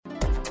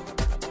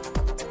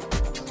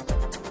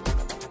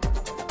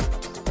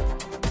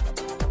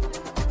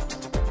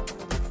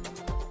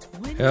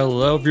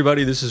Hello,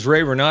 everybody. This is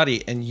Ray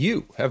Renati, and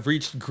you have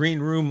reached Green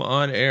Room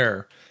on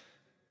Air.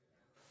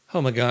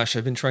 Oh my gosh,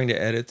 I've been trying to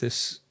edit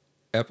this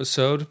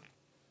episode.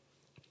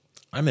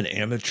 I'm an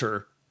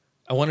amateur.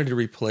 I wanted to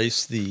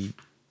replace the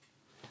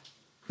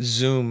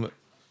Zoom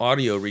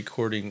audio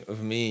recording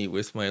of me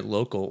with my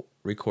local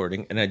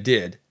recording, and I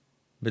did.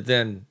 But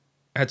then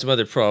I had some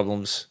other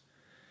problems,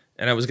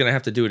 and I was going to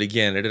have to do it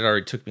again. It had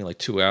already took me like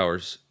 2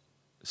 hours,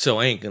 so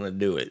I ain't going to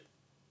do it.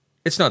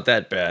 It's not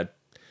that bad,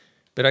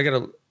 but I got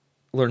to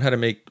learn how to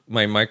make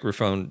my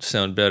microphone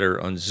sound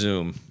better on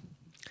Zoom,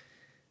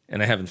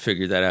 and I haven't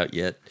figured that out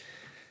yet.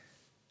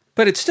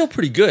 But it's still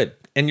pretty good,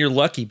 and you're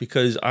lucky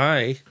because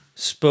I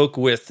spoke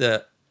with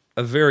a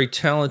very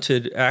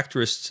talented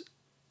actress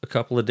a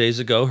couple of days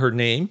ago. Her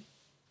name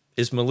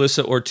is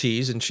Melissa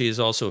Ortiz, and she is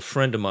also a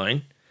friend of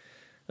mine,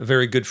 a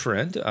very good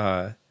friend.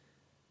 Let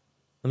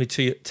me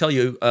tell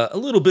you a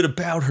little bit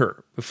about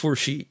her before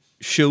she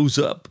shows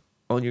up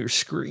on your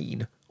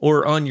screen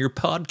or on your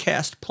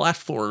podcast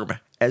platform,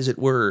 as it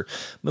were.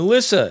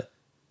 Melissa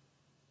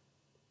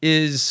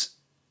has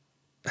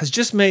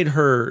just made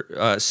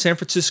her San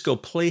Francisco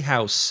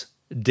Playhouse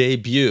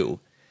debut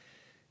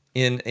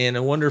in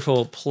a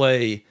wonderful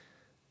play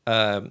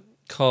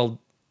called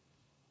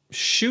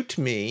Shoot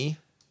Me.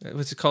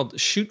 What's it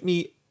called? Shoot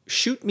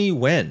Me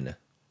When. ...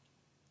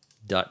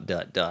 I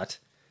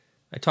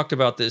talked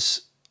about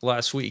this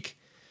last week,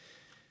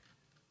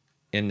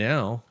 and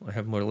now I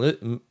have more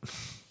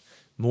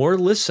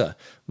Melissa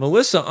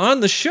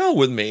on the show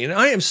with me, and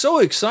I am so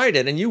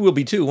excited, and you will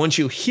be too once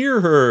you hear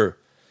her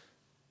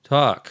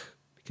talk,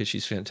 because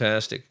she's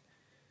fantastic.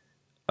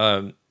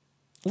 A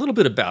little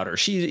bit about her.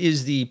 She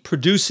is the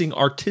producing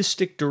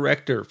artistic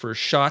director for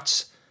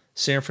Shots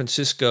San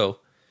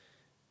Francisco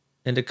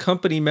and a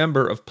company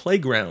member of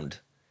Playground.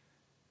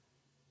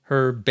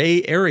 Her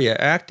Bay Area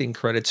acting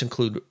credits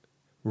include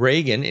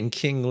Reagan in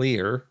King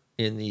Lear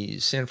in the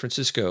San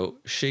Francisco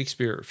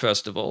Shakespeare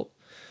Festival,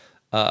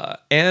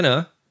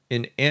 Anna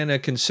in Anna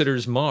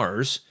Considers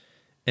Mars,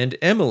 and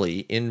Emily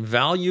in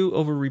Value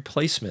Over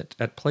Replacement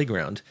at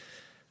Playground,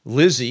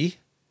 Lizzie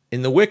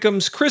in The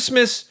Wickham's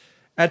Christmas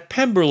at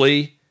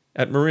Pemberley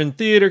at Marin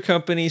Theater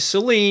Company,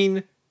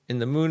 Celine in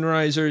The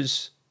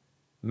Moonrisers,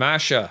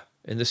 Masha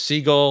in The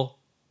Seagull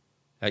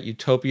at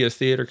Utopia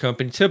Theater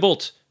Company,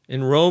 Tybalt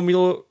in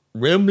Romeo.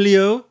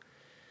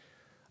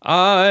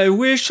 I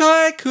wish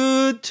I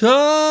could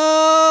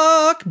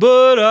talk,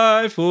 but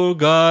I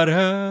forgot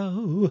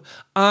how.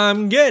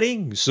 I'm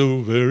getting so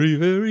very,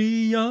 very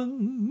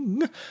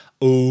young.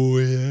 Oh,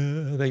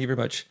 yeah. Thank you very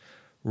much.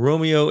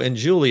 Romeo and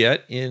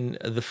Juliet in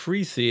the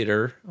Free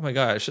Theater. Oh, my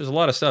gosh. There's a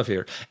lot of stuff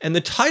here. And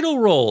the title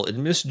role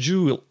in Miss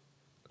Julie.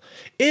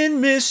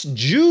 Maybe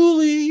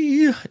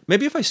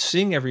if I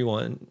sing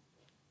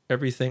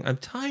everything. I'm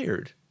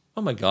tired.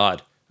 Oh, my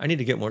God. I need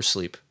to get more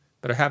sleep.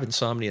 But I have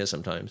insomnia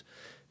sometimes.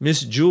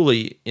 Miss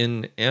Julie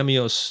in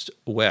Amios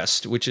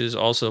West, which is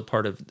also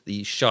part of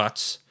the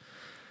Shots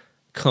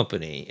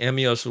company.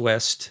 Amios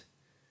West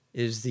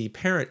is the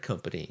parent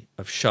company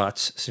of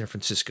Shots San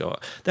Francisco.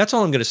 That's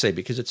all I'm going to say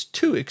because it's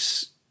too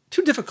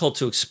difficult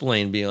to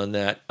explain beyond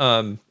that.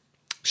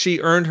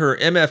 She earned her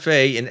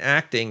MFA in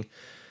acting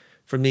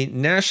from the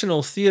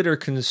National Theater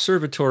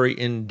Conservatory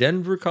in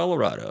Denver,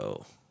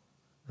 Colorado.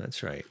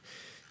 That's right.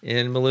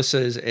 And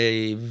Melissa is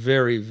a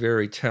very,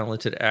 very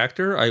talented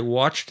actor. I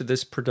watched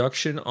this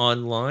production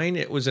online.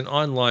 It was an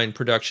online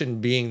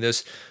production, being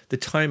the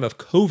time of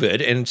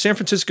COVID. And San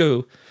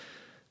Francisco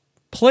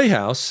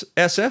Playhouse,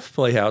 SF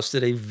Playhouse,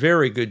 did a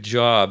very good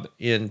job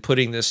in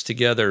putting this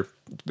together.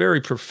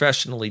 Very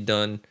professionally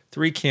done.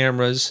 3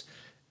 cameras,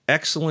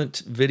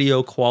 excellent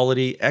video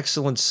quality,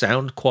 excellent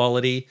sound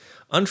quality.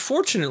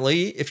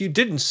 Unfortunately, if you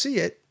didn't see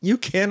it, you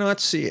cannot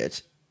see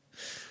it.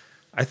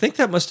 I think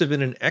that must have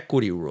been an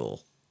equity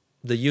rule.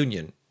 The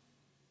union.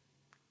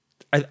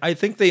 I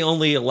think they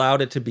only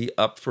allowed it to be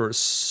up for a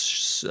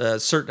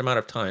certain amount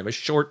of time, a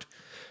short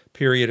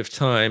period of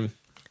time.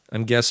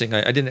 I'm guessing.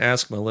 I didn't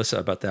ask Melissa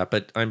about that,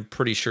 but I'm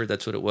pretty sure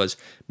that's what it was.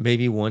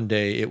 Maybe one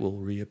day it will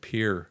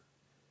reappear.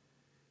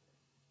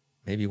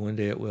 Maybe one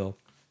day it will.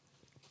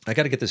 I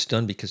got to get this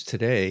done because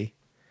today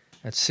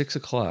at 6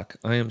 o'clock,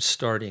 I am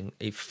starting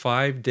a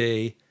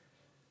 5-day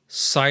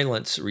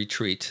silence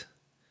retreat.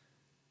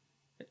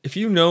 If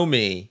you know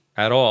me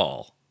at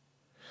all,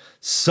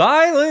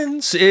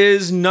 silence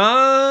is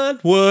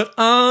not what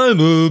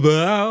I'm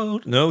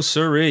about. No,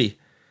 sirree.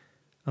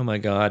 Oh, my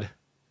God.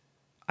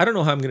 I don't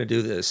know how I'm going to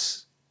do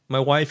this.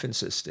 My wife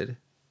insisted.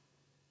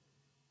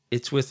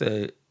 It's with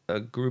a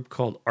group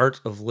called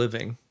Art of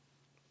Living.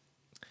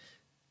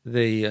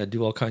 They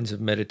do all kinds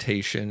of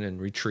meditation and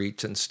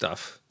retreats and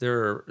stuff.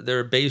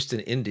 They're based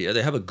in India.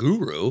 They have a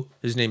guru.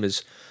 His name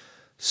is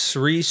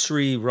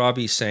Sri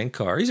Ravi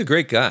Shankar. He's a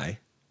great guy.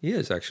 He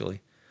is,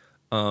 actually.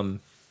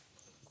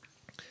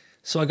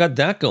 So I got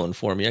that going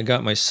for me. I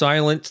got my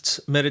silent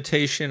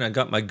meditation. I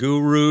got my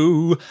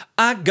guru.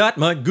 I got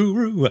my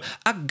guru.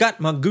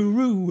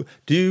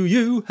 Do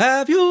you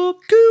have your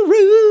guru?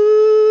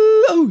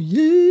 Oh,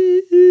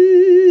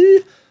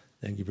 yeah.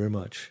 Thank you very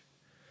much.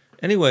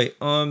 Anyway,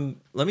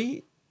 let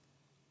me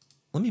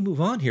move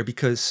on here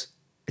because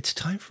it's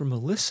time for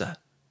Melissa,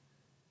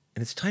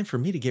 and it's time for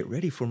me to get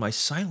ready for my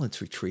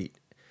silence retreat.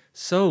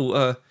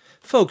 So,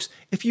 folks,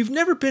 if you've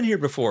never been here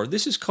before,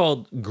 this is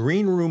called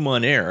Green Room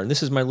on Air, and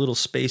this is my little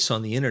space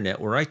on the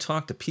internet where I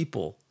talk to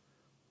people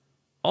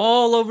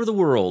all over the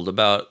world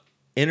about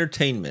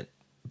entertainment,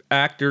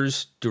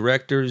 actors,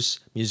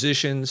 directors,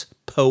 musicians,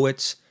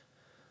 poets.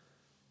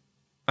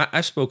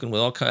 I've spoken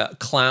with all kinds of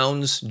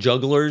clowns,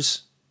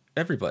 jugglers,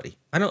 everybody.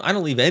 I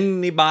don't leave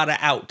anybody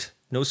out.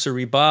 No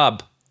siree,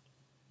 Bob.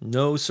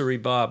 No siree,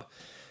 Bob.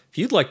 If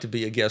you'd like to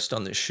be a guest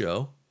on this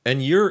show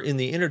and you're in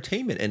the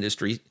entertainment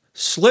industry,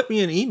 slip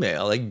me an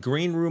email at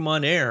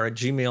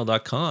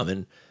greenroomonair@gmail.com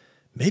and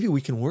maybe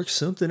we can work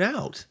something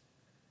out.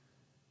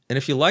 And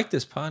if you like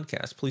this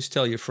podcast, please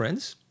tell your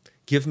friends.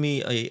 Give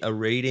me a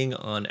rating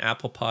on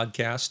Apple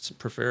Podcasts,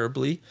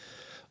 preferably,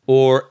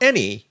 or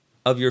any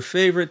of your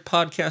favorite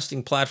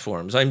podcasting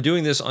platforms. I'm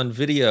doing this on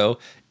video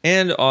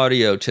and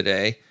audio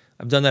today.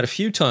 I've done that a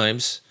few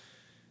times,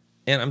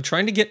 and I'm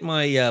trying to get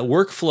my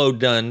workflow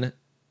done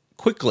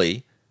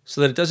quickly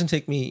so that it doesn't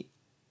take me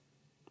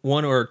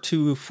 1 or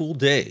 2 full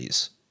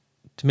days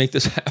to make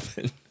this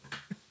happen.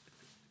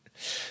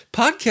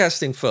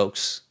 Podcasting,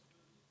 folks.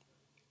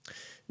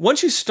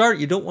 Once you start,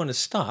 you don't want to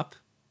stop.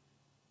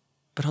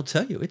 But I'll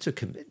tell you, it's a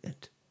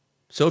commitment.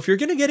 So if you're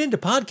going to get into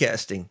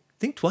podcasting,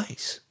 think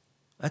twice.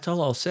 That's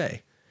all I'll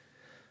say.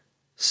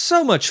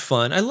 So much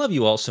fun. I love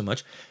you all so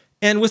much.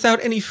 And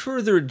without any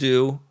further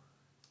ado,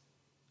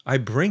 I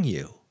bring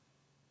you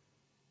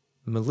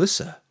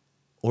Melissa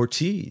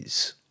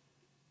Ortiz.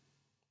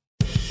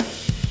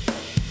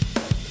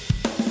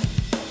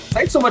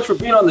 Thanks so much for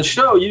being on the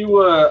show.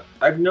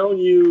 I've known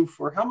you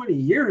for how many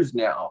years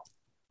now?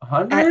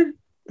 100?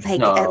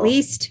 At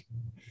least.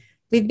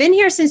 We've been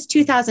here since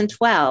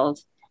 2012,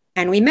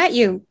 and we met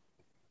you.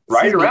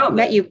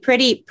 Met you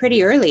pretty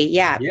early.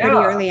 Yeah, pretty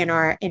early in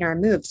our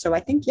move. So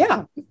I think,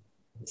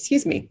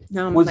 excuse me.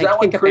 Was that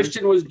when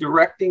Christian was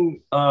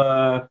directing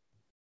the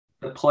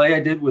play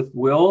I did with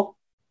Will?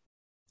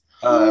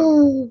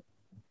 We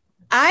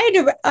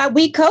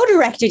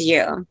co-directed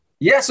you.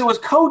 Yes, it was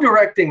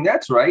co-directing.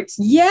 That's right.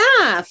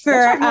 Yeah,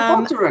 for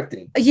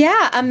directing.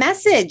 Yeah, A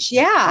Message.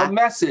 Yeah, A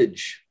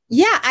Message.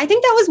 Yeah, I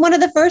think that was one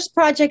of the first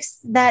projects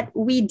that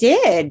we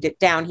did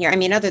down here. I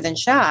mean, other than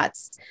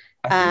Shots.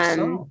 I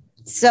think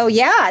so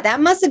yeah, that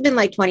must have been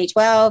like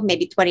 2012,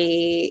 maybe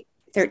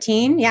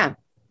 2013. Yeah.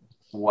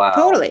 Wow.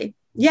 Totally.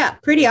 Yeah,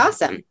 pretty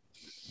awesome.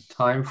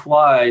 Time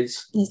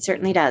flies. It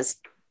certainly does.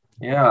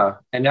 Yeah.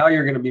 And now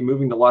you're going to be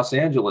moving to Los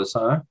Angeles,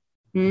 huh?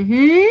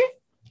 Mm-hmm.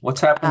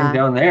 What's happening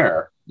down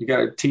there? You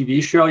got a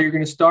TV show you're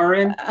going to star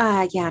in?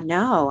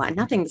 No,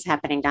 nothing's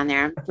happening down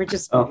there. We're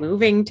just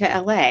moving to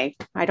LA.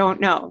 I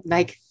don't know.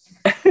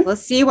 We'll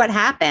see what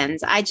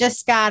happens. I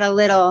just got a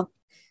little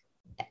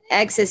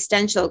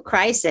existential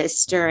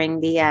crisis during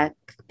the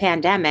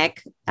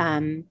pandemic.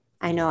 I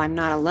know I'm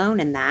not alone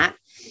in that.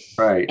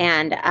 Right.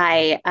 And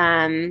I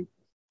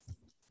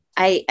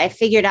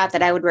figured out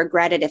that I would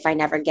regret it if I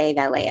never gave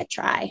LA a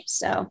try.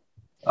 So.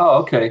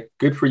 Oh, okay.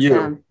 Good for you.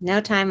 So, no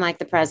time like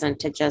the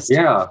present to just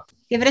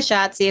give it a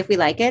shot, see if we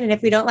like it. And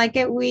if we don't like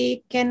it,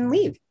 we can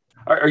leave.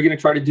 Are you going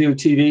to try to do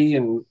TV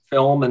and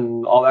film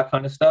and all that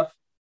kind of stuff?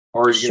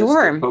 Or are you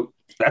sure.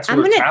 That's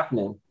where it's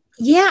happening.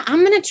 Yeah,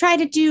 I'm going to try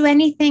to do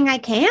anything I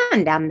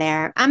can down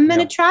there. I'm going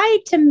to try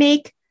to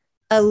make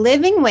a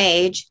living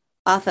wage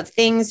off of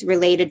things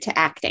related to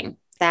acting.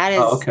 That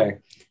is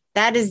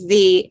That is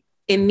the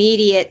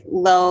immediate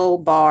low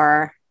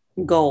bar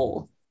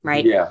goal,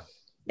 right? Yeah.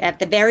 At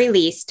the very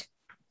least.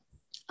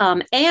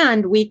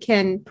 And we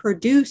can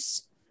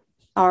produce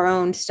our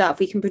own stuff.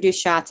 We can produce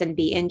shots and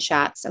be in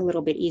shots a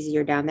little bit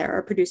easier down there,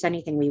 or produce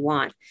anything we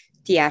want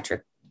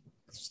theater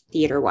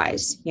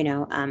wise,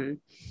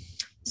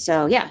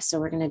 So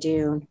we're going to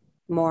do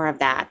more of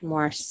that,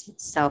 more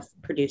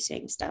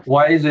self-producing stuff.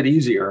 Why is it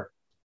easier?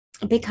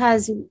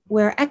 Because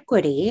we're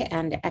equity,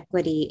 and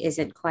equity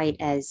isn't quite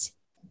as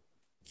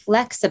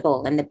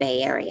flexible in the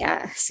Bay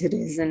Area as it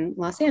is in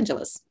Los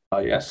Angeles. Oh,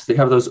 yes. They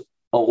have those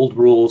old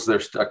rules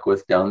they're stuck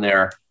with down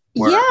there.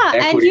 Where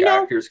equity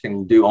actors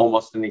can do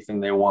almost anything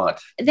they want.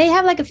 They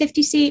have like a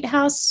 50-seat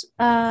house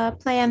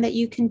plan that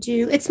you can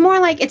do. It's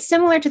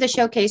similar to the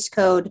showcase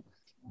code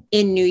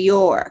in New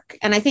York.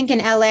 And I think in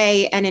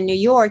LA and in New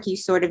York, you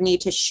sort of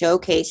need to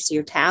showcase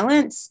your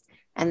talents.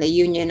 And the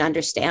union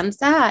understands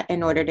that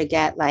in order to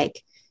get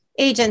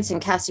agents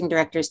and casting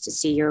directors to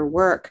see your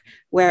work.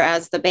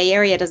 Whereas the Bay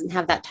Area doesn't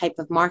have that type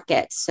of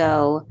market.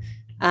 So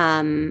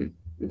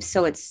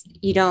it's,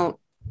 you don't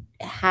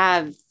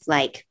have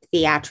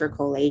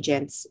theatrical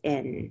agents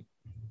in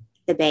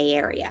the Bay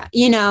Area,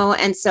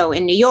 and so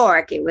in New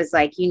York, it was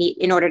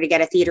in order to get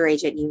a theater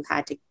agent, you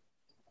had to,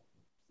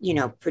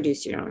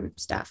 produce your own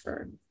stuff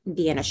or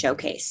be in a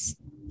showcase.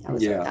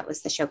 That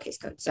was the showcase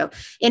code. So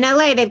in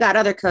LA, they've got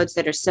other codes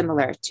that are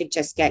similar to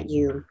just get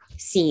you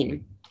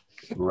seen.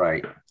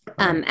 Right.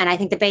 And I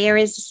think the Bay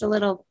Area is just a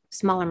little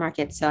smaller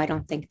market, so I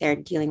don't think they're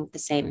dealing with the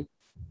same.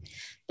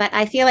 But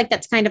I feel like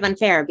that's kind of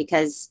unfair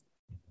because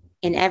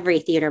in every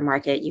theater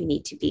market, you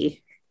need to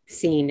be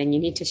seen and you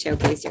need to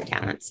showcase your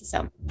talents.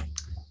 So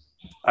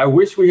I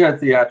wish we had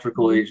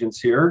theatrical agents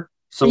here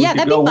so we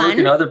could go work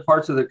in other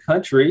parts of the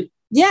country.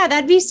 Yeah,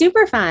 that'd be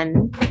super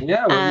fun.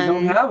 Yeah, but we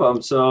don't have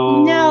them.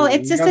 So no,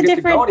 it's just a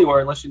different. Go anywhere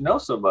unless you know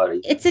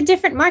somebody. It's a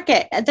different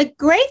market. The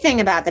great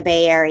thing about the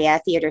Bay Area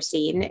theater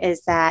scene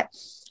is that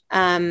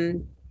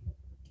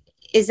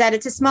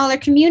it's a smaller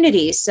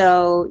community,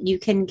 so you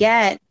can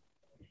get,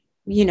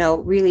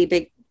 really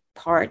big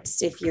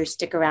parts if you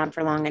stick around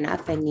for long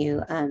enough, and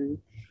you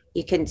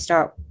can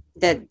start.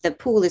 The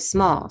pool is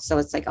small, so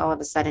it's like all of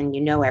a sudden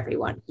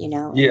everyone, in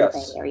the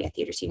Bay Area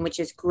theater scene, which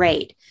is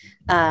great.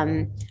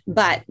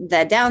 But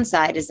the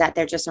downside is that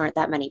there just aren't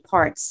that many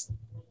parts,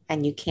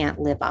 and you can't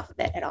live off of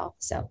it at all.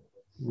 So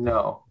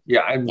no,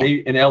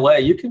 in LA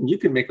you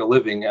can make a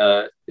living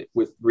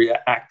with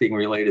acting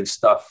related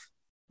stuff.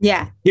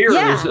 Yeah,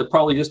 there's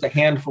probably just a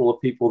handful of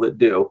people that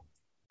do.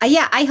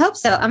 Yeah, I hope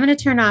so. I'm going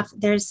to turn off.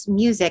 There's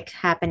music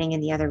happening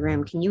in the other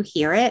room. Can you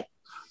hear it?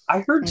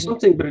 I heard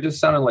something, but it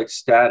just sounded like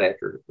static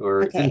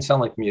or it didn't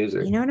sound like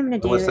music. You know what I'm going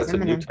to do? Unless that's a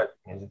new type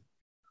of music.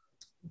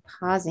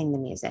 Pausing the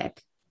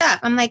music.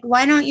 I'm like,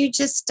 why don't you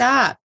just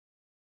stop?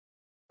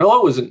 Well,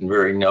 it wasn't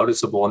very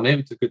noticeable, and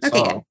maybe it's a good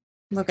song.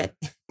 Look at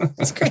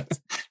it's great.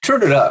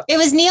 Turn it up. It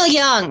was Neil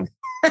Young.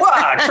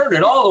 Wow, turn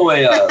it all the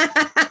way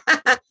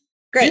up.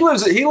 Great.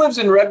 He lives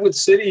in Redwood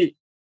City.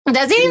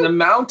 Does he? In the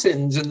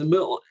mountains, in the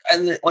middle,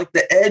 and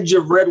the edge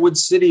of Redwood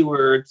City,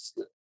 where it's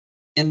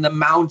in the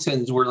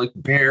mountains where like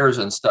bears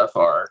and stuff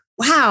are.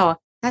 Wow,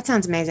 that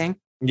sounds amazing.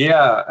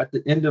 Yeah, at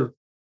the end of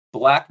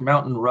Black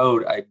Mountain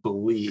Road, I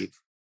believe,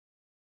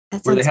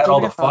 where they had beautiful.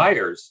 all the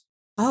fires.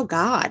 Oh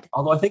God!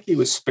 Although I think he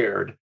was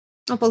spared.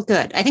 Oh well,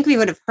 good. I think we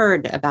would have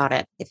heard about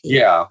it if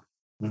he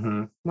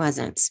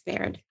wasn't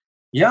spared.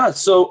 Yeah.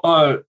 So,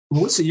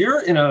 Melissa,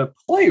 you're in a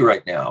play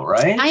right now,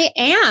 right? I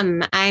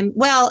am. I'm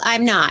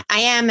not. I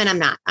am, and I'm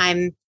not.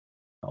 I'm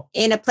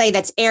in a play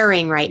that's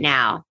airing right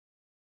now.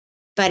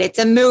 But it's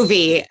a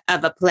movie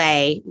of a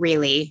play,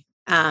 really.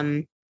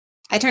 I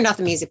turned off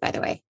the music, by the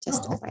way,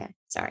 just FYI.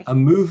 Sorry. A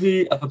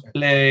movie of a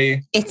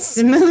play. It's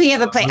a movie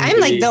of a play. I'm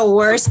like the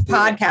worst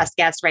podcast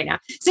guest right now.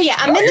 So yeah,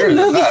 I'm in a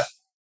movie.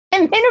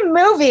 I'm in a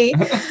movie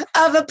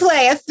of a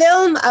play, a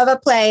film of a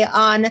play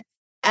on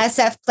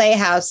SF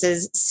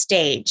Playhouse's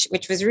stage,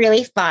 which was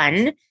really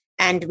fun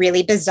and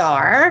really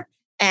bizarre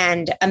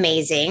and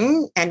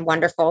amazing and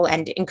wonderful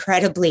and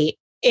incredibly,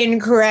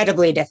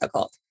 incredibly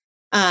difficult.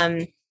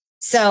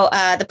 So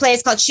the play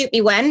is called Shoot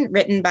Me When,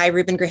 written by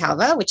Ruben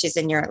Grijalva, which is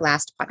in your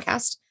last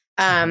podcast.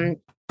 And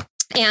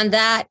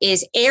that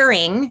is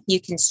airing. You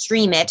can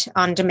stream it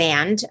on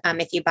demand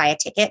if you buy a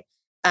ticket.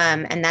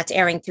 And that's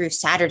airing through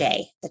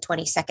Saturday, the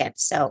 22nd.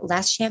 So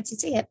last chance to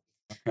see it.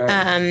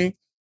 Okay.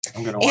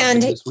 I'm going to watch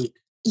it this week.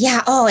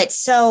 Yeah. Oh,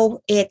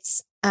 it's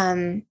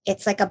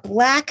like a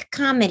black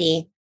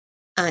comedy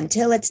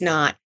until it's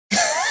not.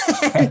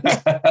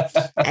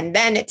 And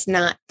then it's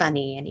not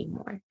funny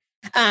anymore.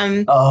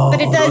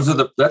 But it does.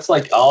 That's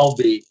like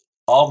Albee.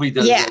 Albee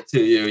does that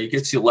to you. He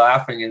gets you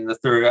laughing in the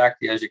third act.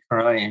 He has you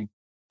crying.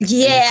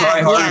 Yeah. You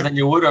cry harder than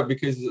you would have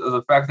because of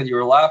the fact that you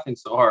were laughing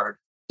so hard.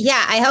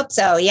 Yeah, I hope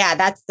so. Yeah,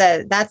 that's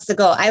the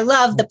goal. I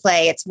love the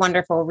play. It's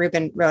wonderful.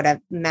 Ruben wrote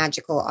a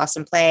magical,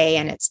 awesome play,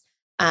 and its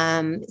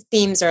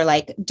themes are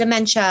like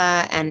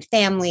dementia and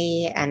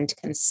family and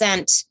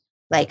consent,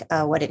 like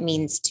what it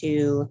means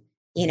to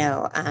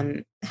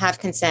have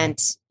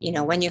consent,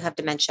 when you have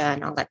dementia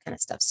and all that kind of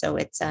stuff. So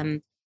it's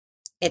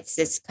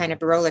this kind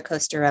of roller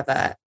coaster of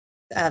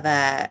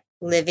a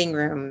living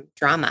room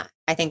drama.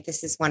 I think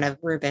this is one of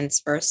Ruben's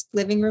first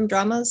living room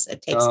dramas.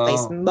 It takes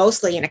place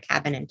mostly in a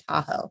cabin in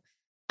Tahoe.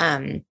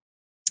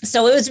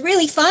 So it was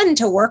really fun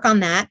to work on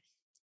that.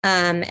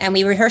 And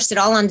we rehearsed it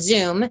all on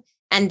Zoom.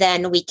 And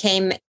then we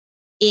came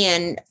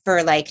in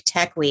for like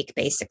Tech Week,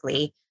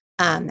 basically,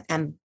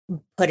 and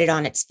put it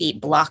on its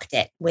feet, blocked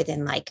it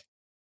within like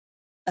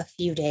a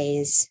few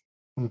days.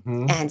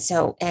 Mm-hmm.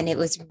 And it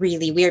was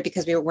really weird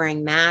because we were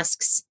wearing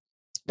masks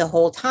the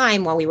whole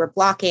time while we were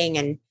blocking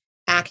and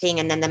acting.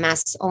 And then the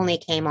masks only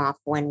came off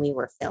when we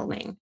were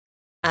filming.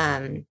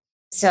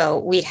 So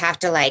we'd have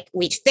to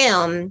we'd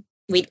film,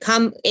 we'd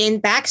come in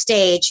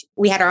backstage.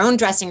 We had our own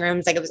dressing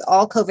rooms. Like it was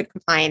all COVID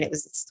compliant. It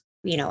was,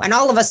 and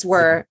all of us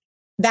were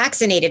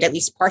vaccinated, at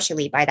least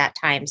partially by that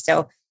time.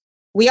 So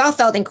we all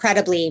felt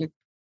incredibly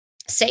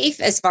safe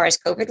as far as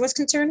COVID was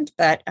concerned,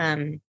 but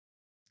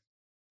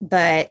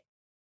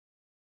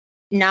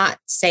not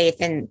safe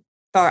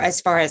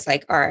as far as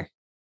like our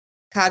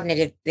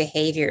cognitive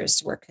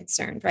behaviors were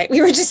concerned, right?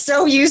 We were just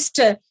so used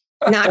to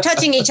not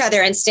touching each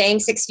other and staying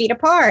 6 feet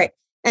apart.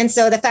 And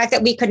so the fact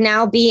that we could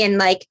now be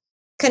in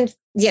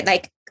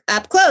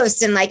up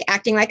close and like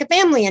acting like a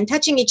family and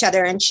touching each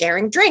other and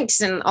sharing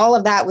drinks and all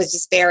of that was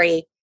just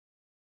very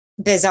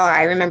bizarre.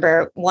 I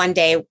remember one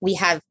day we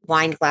have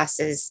wine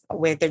glasses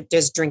where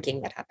there's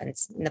drinking that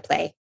happens in the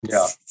play.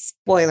 Yeah.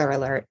 Spoiler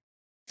alert.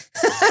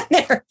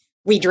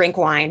 We drink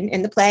wine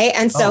in the play.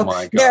 And so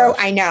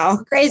I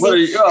know,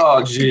 crazy.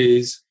 Oh,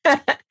 geez.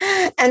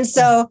 And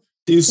so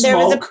do you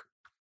smoke?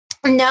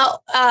 No,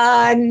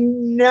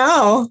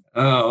 no.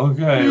 Oh,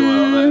 okay.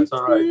 Well, that's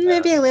all right.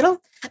 Maybe a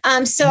little.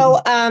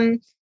 So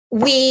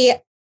we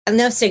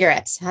no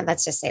cigarettes.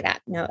 Let's just say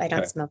that. No, I don't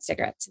Okay. smoke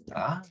cigarettes.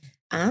 Ah,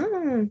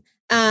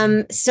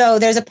 So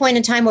there's a point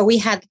in time where we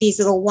had these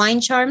little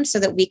wine charms so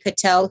that we could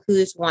tell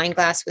whose wine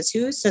glass was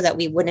whose, so that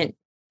we'd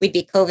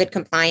be COVID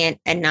compliant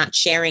and not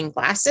sharing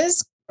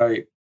glasses.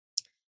 right.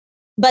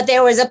 But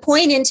there was a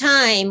point in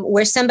time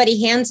where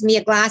somebody hands me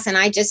a glass and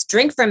I just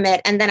drink from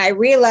it. And then I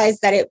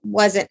realized that it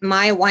wasn't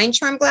my wine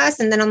charm glass.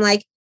 And then I'm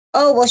like,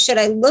 oh, well, should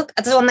I look?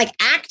 So I'm like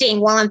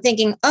acting while I'm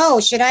thinking, oh,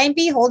 should I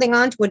be holding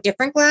on to a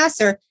different glass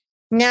or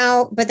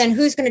now? But then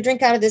who's going to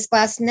drink out of this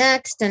glass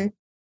next? And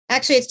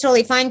actually, it's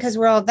totally fine because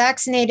we're all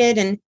vaccinated.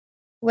 And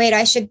wait,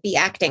 I should be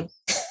acting.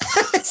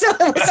 So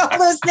it was all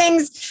those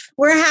things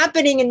were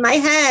happening in my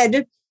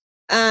head.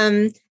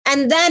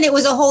 And then it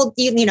was a whole,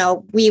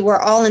 we were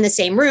all in the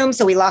same room.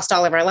 So we lost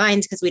all of our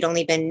lines because we'd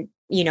only been,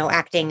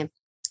 acting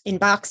in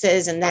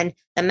boxes. And then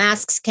the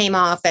masks came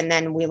off and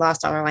then we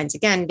lost all our lines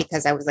again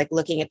because I was like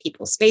looking at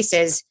people's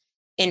faces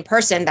in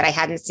person that I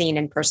hadn't seen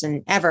in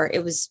person ever.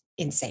 It was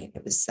insane.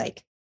 It was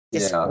like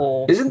this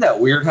whole. Isn't that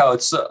weird how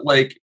it's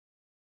like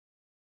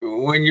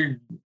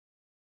when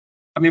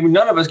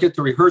none of us get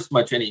to rehearse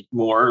much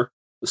anymore.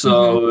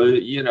 So,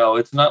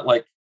 it's not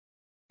like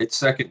it's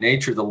second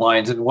nature, the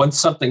lines. And once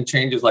something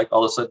changes, like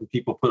all of a sudden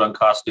people put on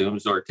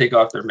costumes or take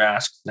off their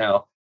masks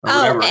now or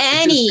whatever,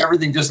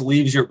 everything just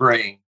leaves your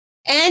brain.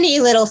 Any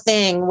little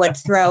thing would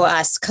throw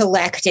us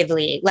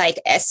collectively, like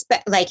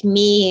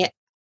me.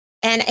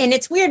 And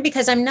it's weird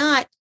because I'm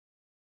not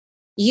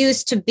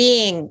used to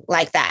being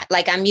like that.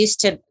 Like I'm used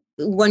to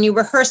when you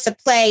rehearse a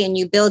play and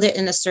you build it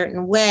in a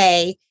certain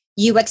way,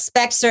 you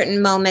expect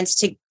certain moments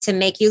to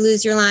make you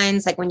lose your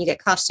lines, like when you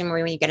get costume or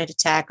when you get into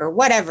tech or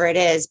whatever it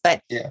is.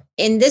 But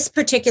in this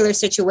particular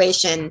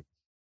situation,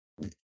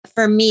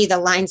 for me, the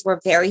lines were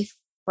very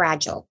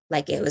fragile.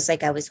 Like it was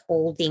like I was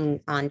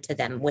holding onto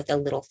them with a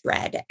little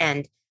thread,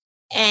 and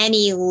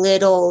any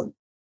little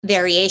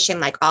variation,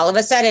 like all of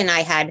a sudden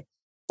I had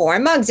 4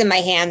 mugs in my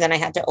hand and I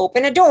had to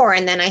open a door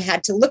and then I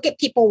had to look at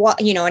people,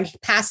 and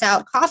pass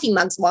out coffee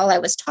mugs while I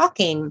was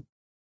talking.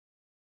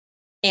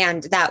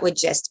 And that would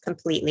just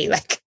completely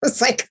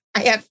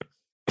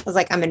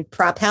I'm in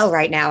prop hell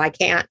right now. I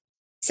can't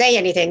say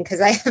anything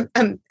because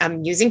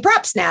I'm using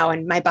props now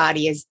and my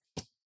body is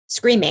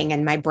screaming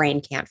and my brain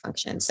can't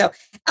function. So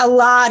a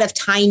lot of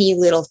tiny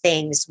little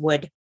things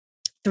would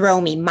throw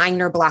me,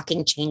 minor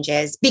blocking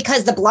changes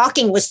because the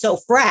blocking was so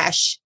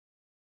fresh.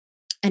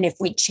 And if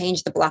we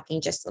change the blocking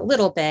just a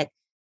little bit,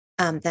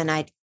 then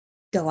I'd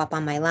go up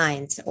on my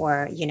lines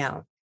or,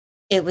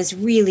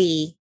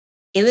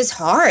 it was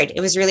hard. It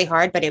was really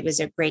hard, but it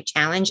was a great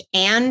challenge.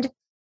 And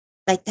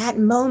like that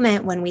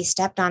moment when we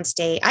stepped on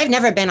stage, I've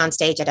never been on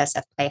stage at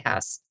SF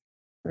Playhouse.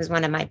 It was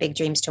one of my big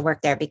dreams to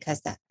work there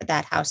because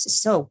that house is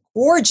so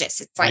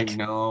gorgeous. It's like, I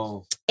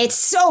know. It's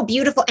so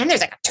beautiful. And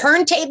there's like a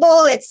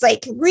turntable. It's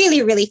like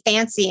really, really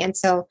fancy. And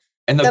so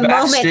the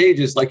backstage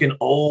is like an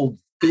old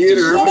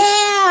theater.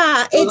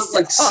 Yeah. It's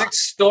like 6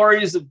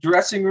 stories of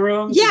dressing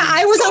rooms. Yeah.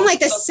 I was on like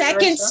the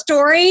second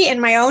story in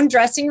my own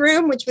dressing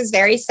room, which was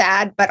very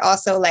sad, but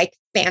also like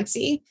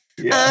fancy.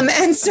 Yeah.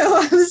 And so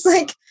I was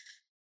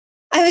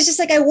just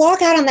like, I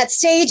walk out on that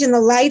stage and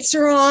the lights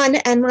are on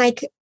and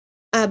like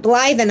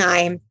Blythe and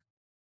I,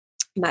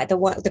 the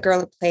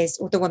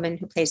woman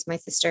who plays my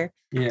sister,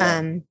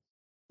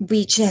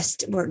 we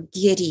just were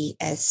giddy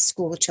as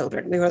school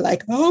children. We were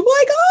like, oh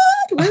my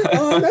God, we're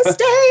on the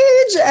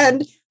stage.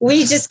 And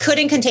we just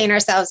couldn't contain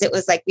ourselves. It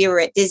was like we were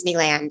at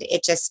Disneyland.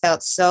 It just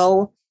felt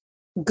so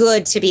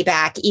good to be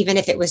back, even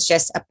if it was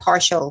just a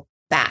partial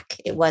back.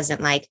 It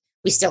wasn't like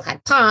we still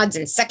had pods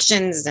and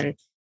sections and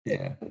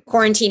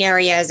quarantine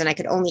areas, and I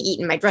could only eat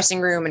in my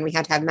dressing room and we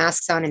had to have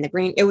masks on in the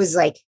green. It was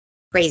like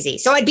crazy.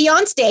 So I'd be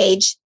on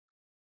stage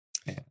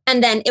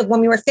and then when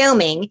we were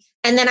filming,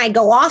 and then I'd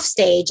go off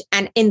stage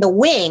and in the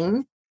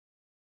wing,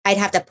 I'd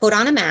have to put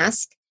on a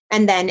mask.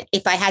 And then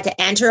if I had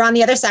to enter on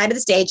the other side of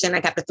the stage, then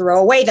I'd have to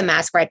throw away the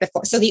mask right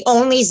before. So the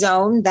only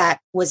zone that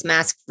was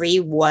mask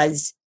free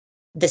was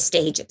the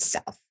stage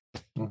itself.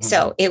 Mm-hmm.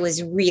 So it was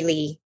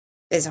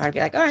hard to be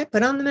like, all right,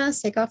 put on the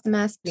mask, take off the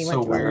mask. We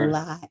went through a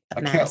lot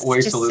of masks. I can't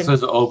wait till this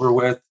is over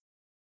with.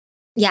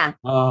 Yeah.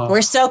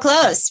 We're so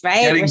close,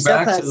 right? Getting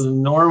back to the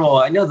normal.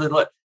 I know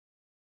that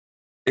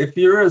if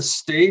you're a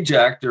stage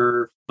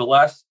actor, the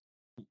last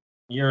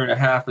year and a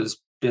half has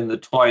been the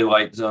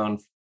twilight zone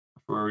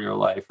for your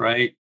life,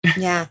 right?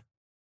 Yeah.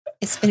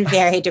 It's been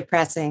very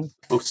depressing.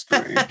 So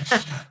strange.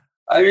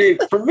 I mean,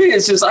 for me,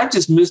 it's just, I've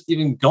just missed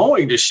even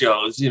going to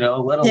shows,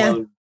 let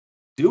alone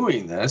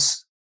doing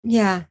this.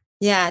 Yeah.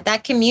 Yeah.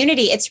 That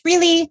community, it's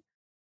really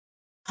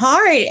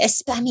hard.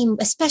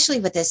 Especially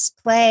with this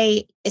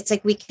play, it's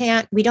like we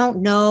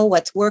don't know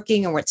what's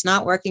working or what's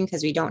not working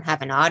because we don't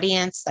have an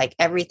audience. Like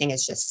everything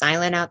is just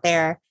silent out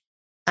there.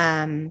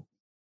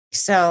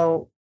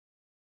 So,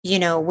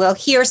 we'll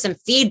hear some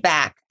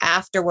feedback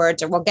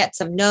afterwards or we'll get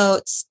some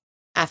notes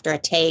after a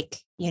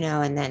take,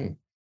 and then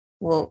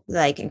will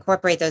like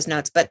incorporate those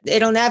notes, but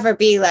it'll never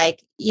be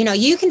like, you know,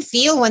 you can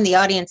feel when the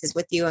audience is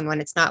with you and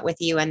when it's not with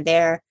you, and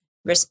their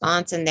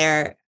response and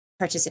their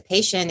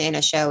participation in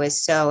a show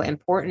is so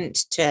important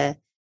to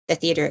the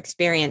theater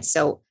experience.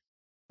 So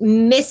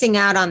missing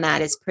out on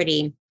that is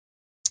pretty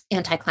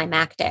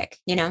anticlimactic,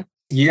 you know?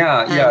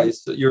 Yeah.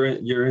 So you're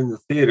in the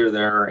theater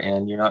there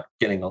and you're not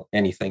getting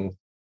anything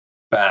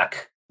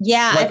back.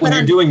 Yeah. Like when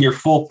you're doing your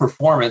full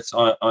performance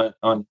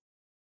on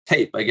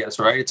tape, I guess,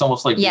 right? It's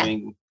almost like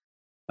doing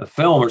a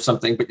film or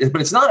something, but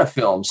it's not a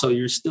film. So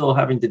you're still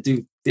having to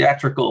do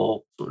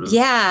theatrical sort of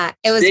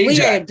it was stage weird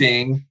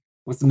acting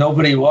with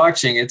nobody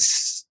watching.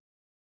 It's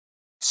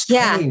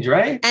strange,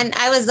 right? And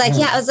I was like,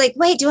 I was like,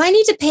 wait, do I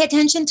need to pay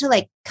attention to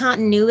like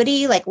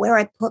continuity? Like when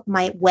I put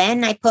my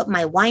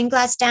wine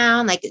glass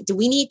down? Like, do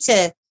we need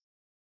to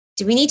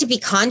be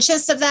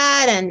conscious of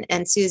that?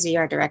 And Susie,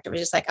 our director, was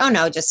just like, oh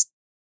no,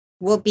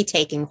 we'll be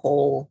taking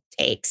whole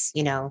takes,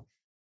 you know?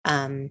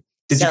 Don't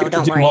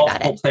worry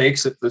about it.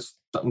 Takes if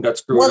something got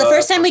screwed up? Well, the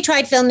first time we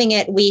tried filming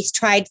it, we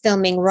tried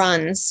filming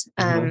runs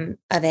of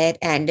it,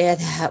 and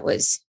that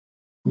was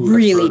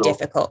really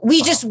difficult.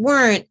 We just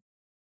weren't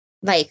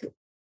like,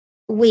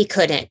 we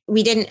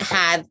didn't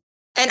have,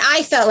 and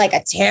I felt like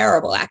a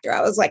terrible actor.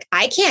 I was like,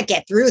 I can't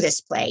get through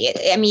this play.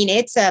 I mean,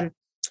 it's a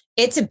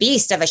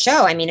beast of a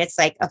show. I mean, it's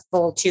like a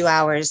full 2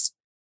 hours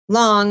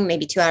long,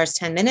 maybe 2 hours,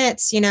 10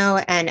 minutes, you know,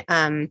 and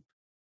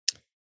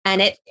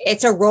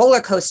it's a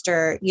roller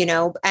coaster, you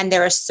know, and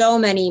there are so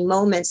many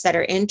moments that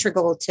are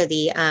integral to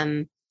the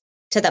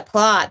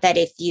plot that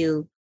if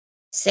you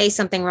say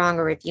something wrong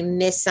or if you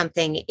miss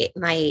something, it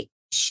might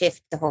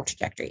shift the whole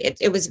trajectory.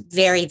 It was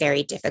very,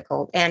 very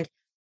difficult. And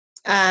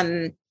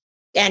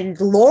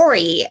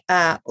Laurie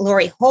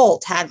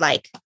Holt had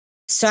like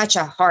such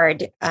a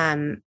hard,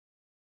 not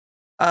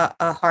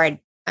a hard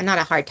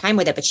time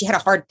with it, but she had a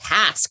hard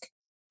task,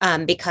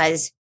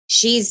 because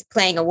she's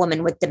playing a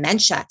woman with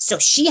dementia. So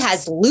she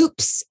has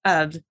loops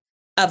of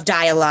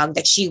dialogue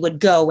that she would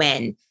go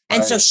in.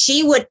 And so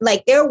she would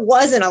like, there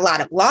wasn't a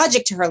lot of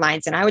logic to her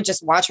lines. And I would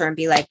just watch her and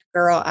be like,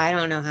 girl, I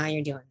don't know how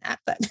you're doing that,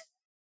 but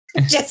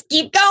just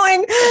keep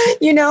going.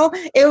 You know,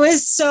 it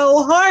was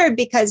so hard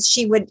because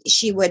she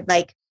would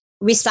like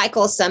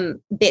recycle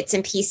some bits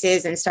and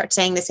pieces and start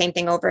saying the same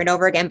thing over and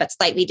over again, but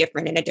slightly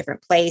different in a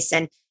different place.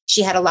 And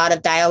she had a lot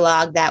of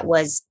dialogue that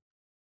was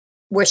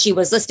where she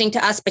was listening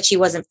to us, but she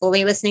wasn't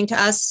fully listening to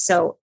us.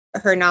 So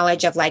her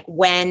knowledge of like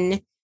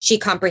when she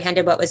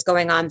comprehended what was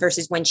going on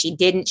versus when she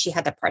didn't, she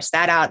had to parse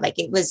that out. Like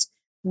it was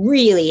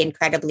really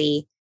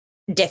incredibly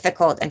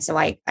difficult. And so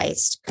I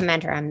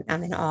commend her. I'm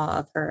in awe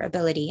of her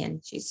ability,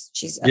 and she's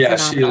a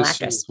phenomenal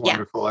actress. She's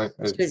wonderful.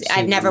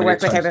 I've never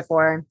worked with her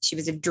before. She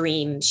was a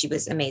dream. She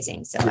was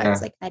amazing. So I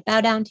was like, I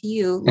bow down to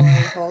you, Laurie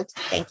Holt.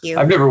 Thank you.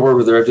 I've never worked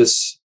with her. I've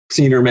just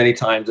seen her many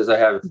times, as I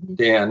have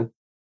Dan.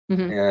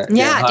 Mm-hmm.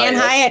 Dan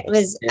Hyatt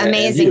was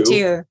amazing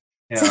too.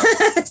 Yeah.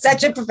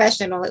 Such a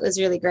professional. It was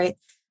really great.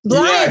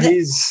 Blythe.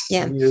 He's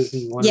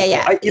wonderful.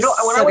 Yeah.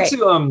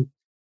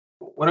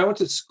 When I went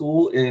to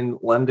school in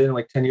London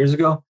like 10 years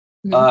ago,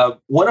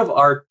 one of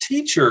our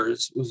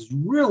teachers was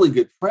really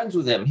good friends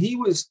with him.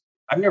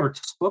 I've never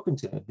spoken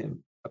to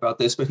him about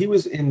this, but he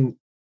was in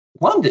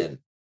London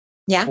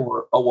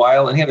for a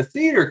while, and he had a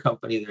theater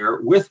company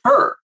there with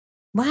her.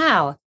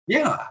 Wow.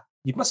 Yeah.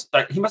 He must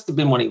have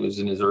been when he was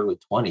in his early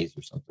 20s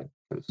or something.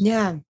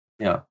 Yeah.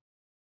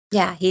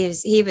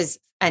 He was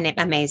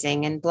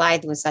amazing, and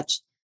Blythe was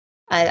such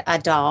a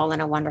doll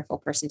and a wonderful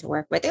person to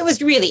work with. It was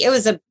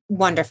a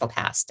wonderful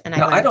cast, and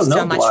I learned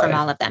so much from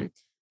all of them.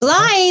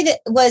 Blythe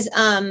was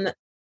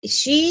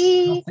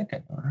she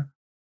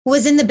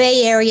was in the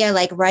Bay Area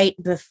like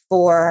right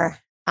before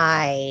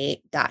I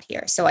got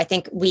here, so I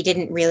think we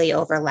didn't really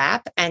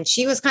overlap, and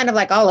she was kind of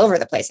like all over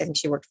the place. I think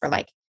she worked for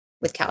like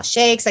with Cal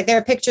Shakes. Like there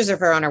are pictures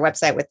of her on her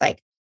website with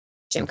like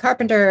Jim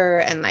Carpenter,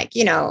 and like,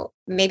 you know,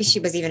 maybe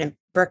she was even a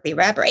Berkeley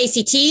rep or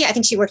ACT. I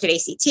think she worked at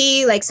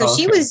ACT. Like, so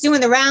she was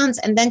doing the rounds,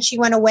 and then she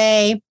went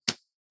away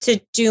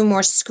to do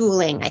more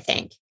schooling, I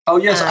think. Oh,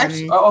 yes.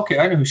 Okay.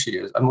 I know who she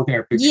is. I'm looking at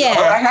her picture. Yeah.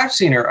 I have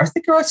seen her. I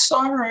think I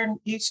saw her in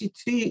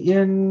ACT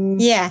in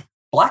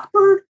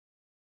Blackbird.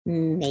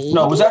 Maybe.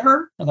 No, was that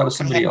her? No, that was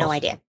somebody else. I have no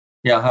idea.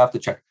 Yeah, I'll have to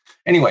check.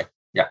 Anyway,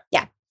 yeah.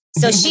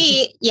 So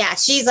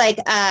she's like,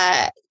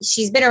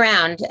 she's been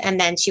around, and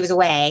then she was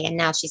away, and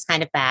now she's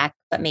kind of back,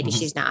 but maybe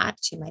she's not.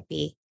 She might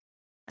be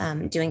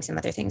doing some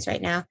other things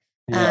right now.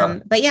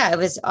 But yeah, it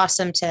was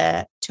awesome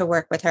to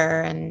work with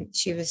her, and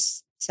she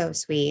was so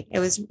sweet.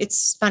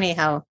 It's funny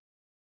how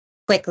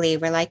quickly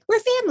we're like, we're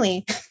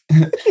family.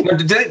 Now,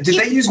 did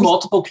they use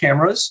multiple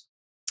cameras?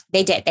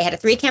 They did. They had a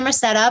 3-camera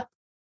setup.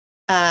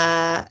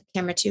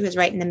 Camera 2 is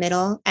right in the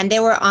middle, and they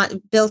were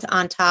built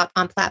on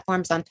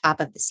platforms on top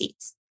of the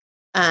seats.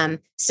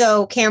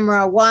 So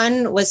camera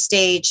 1 was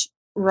stage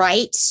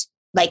right,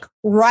 like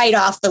right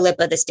off the lip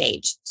of the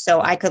stage.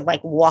 So I could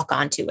like walk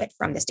onto it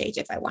from the stage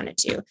if I wanted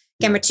to.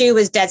 Camera 2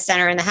 was dead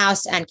center in the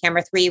house, and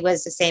camera 3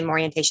 was the same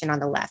orientation on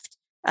the left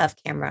of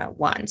camera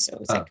 1. So it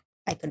was like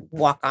I could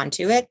walk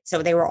onto it.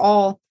 So they were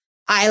all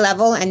eye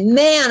level, and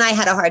man, I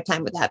had a hard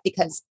time with that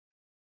because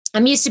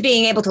I'm used to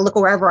being able to look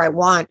wherever I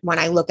want when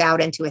I look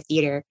out into a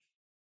theater.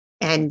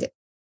 And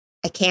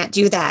I can't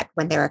do that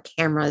when there are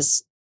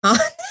cameras on.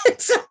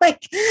 So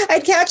like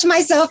I'd catch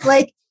myself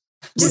like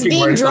just Looking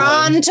being right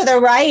drawn behind. to the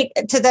right,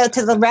 to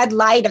the red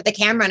light of the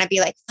camera. And I'd be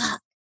like,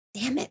 fuck,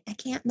 damn it. I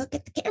can't look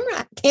at the camera.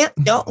 I can't,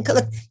 don't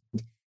look.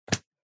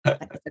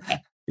 But it's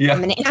okay. Yeah.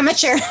 I'm an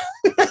amateur.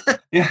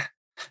 Yeah.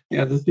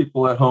 Yeah. There's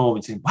people at home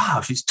and saying,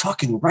 wow, she's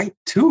talking right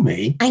to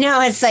me. I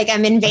know. It's like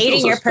I'm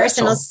invading so your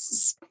personal,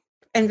 special.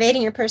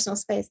 invading your personal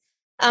space.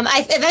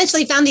 I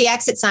eventually found the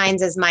exit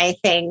signs as my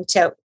thing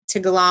to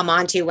glom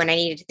onto when I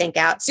needed to think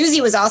out.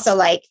 Susie was also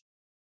like,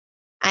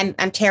 I'm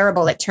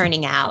terrible at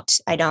turning out.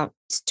 I don't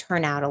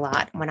turn out a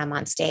lot when I'm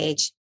on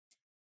stage.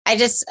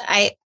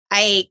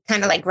 I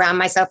kind of like ground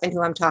myself in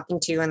who I'm talking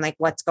to and like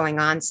what's going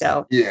on.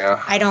 So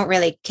Yeah. I don't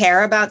really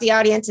care about the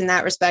audience in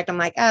that respect. I'm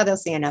like, oh, they'll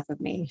see enough of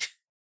me.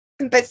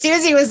 But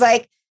Susie was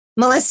like,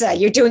 Melissa,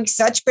 you're doing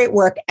such great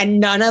work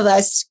and none of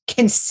us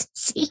can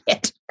see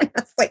it. I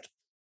was like,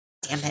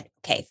 damn it.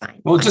 Okay,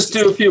 fine. We'll Fine, just do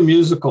Susie. a few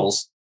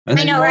musicals. And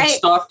I then know, you won't right?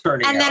 stop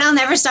turning And out. then I'll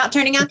never stop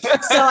turning out.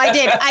 So I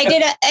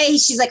did.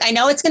 She's like, I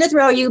know it's going to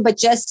throw you, but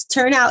just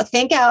turn out,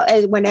 think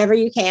out whenever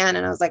you can.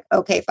 And I was like,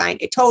 okay, fine.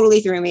 It totally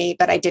threw me,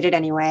 but I did it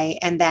anyway.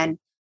 And then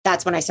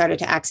that's when I started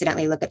to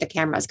accidentally look at the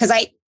cameras because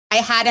I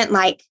hadn't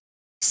like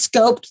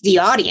scoped the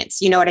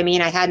audience. You know what I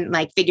mean? I hadn't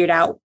like figured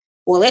out,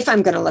 well, if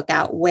I'm going to look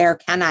out, where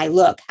can I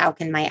look? How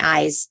can my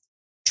eyes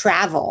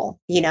travel?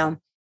 You know?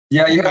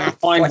 Yeah, you And have to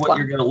that find fourth what one.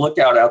 you're going to look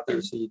out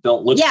there so you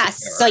don't look. Yes. at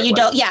the camera, So you like-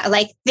 don't, yeah,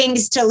 like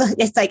things to look.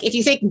 It's like, if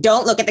you think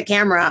don't look at the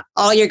camera,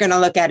 all you're going to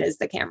look at is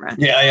the camera.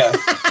 Yeah,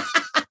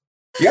 yeah.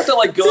 You have to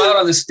like go out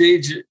on the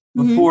stage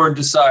before and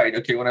decide,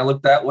 okay, when I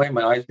look that way,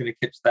 my eye's going to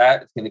catch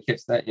that. It's going to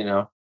catch that, you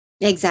know?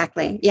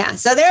 Exactly. Yeah.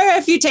 So there are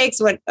a few takes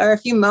or a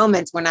few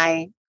moments when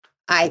I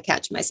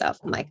catch myself.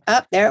 I'm like,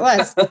 oh, there it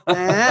was.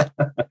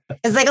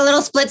 It's like a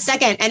little split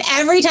second. And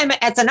every time,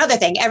 that's another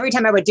thing. Every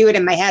time I would do it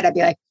in my head, I'd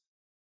be like,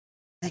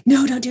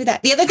 no, don't do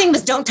that. The other thing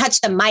was don't touch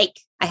the mic.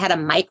 I had a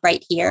mic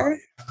right here.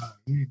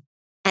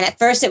 And at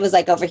first it was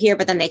like over here,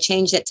 but then they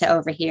changed it to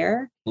over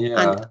here.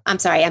 Yeah. I'm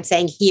sorry. I'm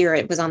saying here.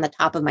 It was on the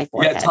top of my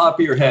forehead. Yeah, top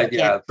of your head.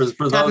 Yeah. For Top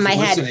of those my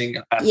head. listening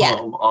at Yeah.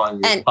 home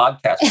on your And-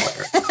 podcast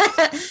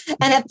player.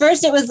 And at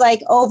first it was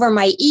like over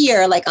my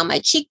ear, like on my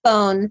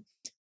cheekbone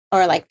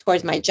or like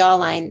towards my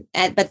jawline.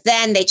 But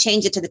then they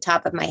changed it to the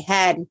top of my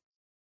head.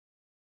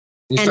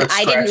 You And start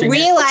I scratching didn't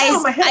it. What's wrong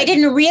with my head? I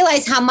didn't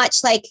realize how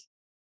much like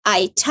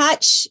I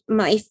touch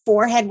my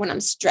forehead when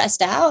I'm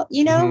stressed out,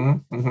 you know?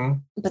 Mhm,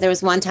 mhm. But there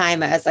was one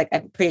time I was like,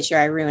 I'm pretty sure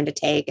I ruined a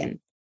take and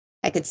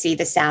I could see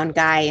the sound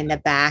guy in the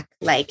back,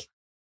 like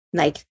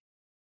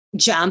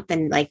jump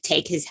and like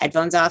take his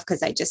headphones off.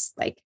 Cause I just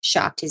like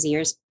shocked his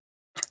ears.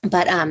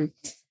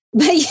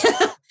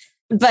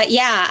 But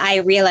yeah, I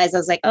realized I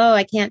was like, oh,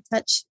 I can't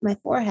touch my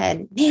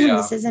forehead. Man, Yeah,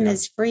 this isn't yeah.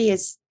 as free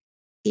as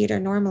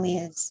theater normally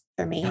is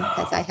for me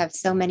because I have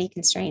so many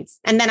constraints.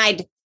 And then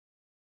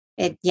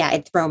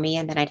it'd throw me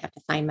and then I'd have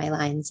to find my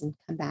lines and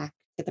come back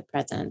to the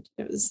present.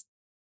 It was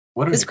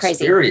What was an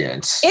crazy.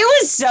 experience. It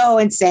was so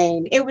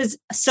insane. It was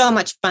so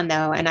much fun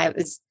though. And I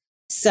was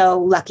so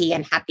lucky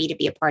and happy to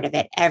be a part of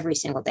it every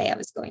single day I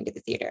was going to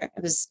the theater.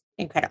 It was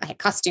incredible. I had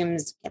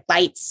costumes, we had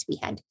lights, we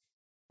had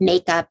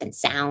makeup and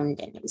sound,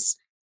 and it was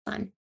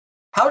fun.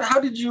 How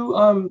did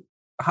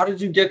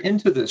you get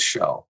into this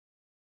show?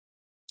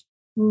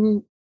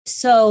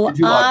 So Did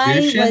you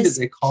audition? Did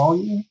they call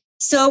you?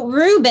 So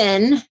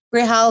Ruben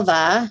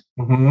Grijalva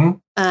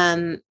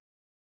Mm-hmm.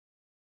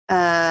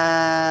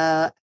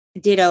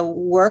 Did a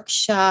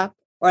workshop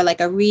or like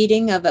a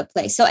reading of a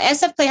play. So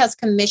SF Playhouse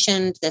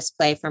commissioned this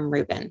play from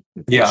Ruben.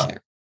 I'm pretty Yeah.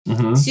 sure.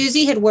 Mm-hmm.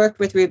 Susie had worked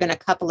with Ruben a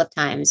couple of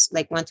times,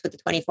 like once with the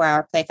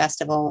 24-hour play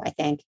festival, I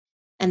think.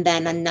 And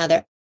then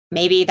another,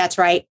 maybe that's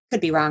right, could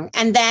be wrong.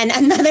 And then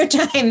another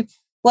time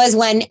was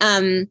when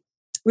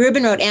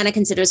Ruben wrote Anna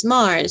Considers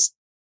Mars.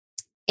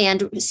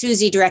 And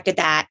Susie directed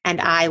that, and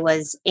I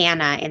was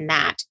Anna in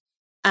that.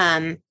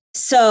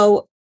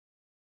 So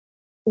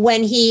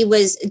when he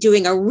was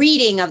doing a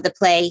reading of the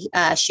play,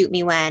 Shoot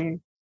Me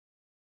When,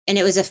 and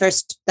it was a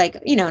first, like,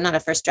 you know, not a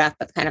first draft,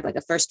 but kind of like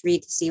a first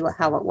read to see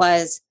how it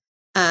was.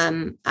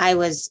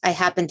 I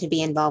happened to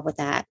be involved with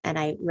that, and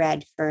I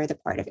read for the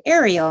part of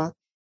Ariel.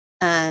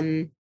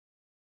 And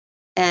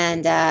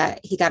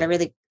he got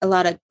a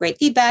lot of great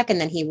feedback, and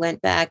then he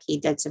went back, he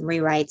did some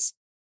rewrites,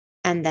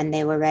 and then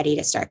they were ready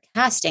to start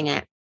casting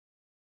it.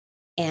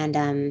 And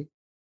then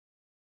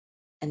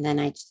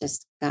I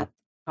just got the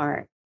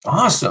part.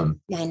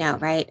 Awesome. I know,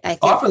 right?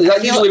 Often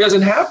that usually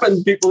doesn't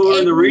happen. People who are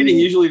in the reading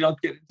usually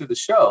don't get into the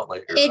show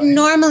later. It right?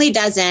 normally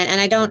doesn't. And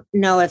I don't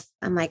know if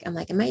I'm like, am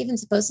I even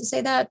supposed to say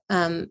that?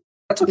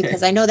 That's okay.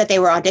 Because I know that they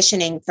were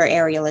auditioning for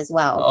Ariel as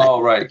well. But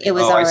Oh, right. it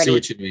was I see already-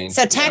 what you mean.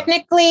 so Yeah.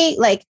 technically,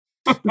 like,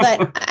 but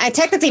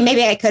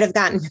maybe I could have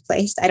gotten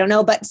replaced. I don't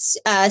know. But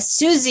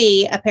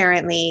Susie,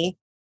 apparently,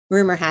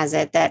 rumor has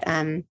it that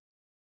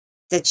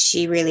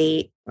she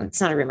really, well, it's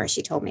not a rumor,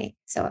 she told me.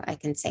 So I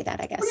can say that,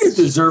 I guess. You're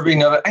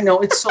deserving of it. I know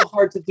it's so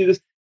hard to do this.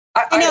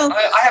 I know.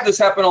 I have this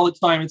happen all the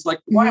time. It's like,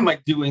 why am I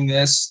doing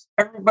this?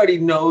 everybody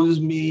knows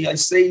me. I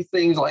say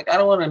things like, I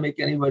don't want to make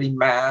anybody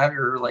mad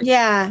or like,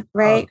 Yeah,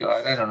 right. Oh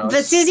God, I don't know.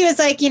 But Susie was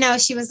like,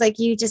 she was like,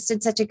 you just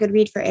did such a good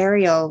read for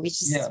Ariel. We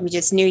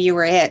just knew you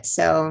were it.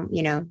 So,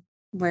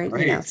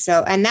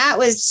 so, and that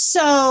was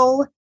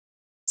so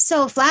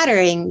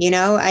flattering,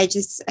 I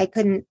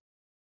couldn't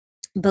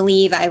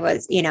believe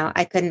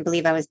I couldn't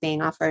believe I was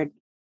being offered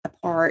a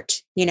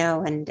part,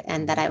 and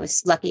that I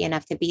was lucky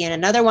enough to be in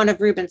another one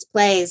of Ruben's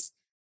plays.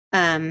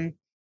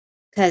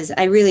 Because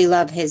I really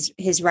love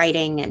his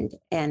writing,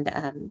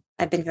 and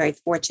I've been very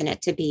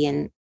fortunate to be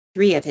in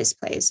 3 of his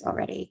plays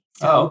already.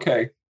 So, oh,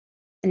 okay.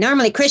 And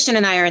normally Christian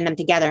and I are in them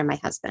together. My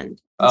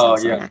husband, oh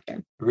yeah, an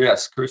actor.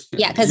 Yes, Christian.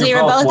 Yeah, because we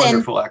were both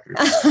wonderful actors.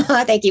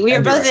 Thank you. We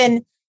were both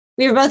in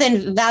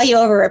Value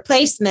Over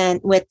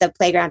Replacement with the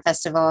Playground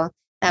Festival.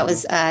 That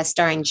was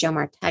starring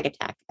Jomar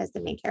Tagatak as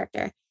the main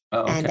character.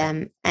 Oh,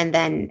 okay. And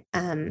then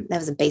that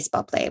was a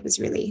baseball play. It was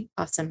really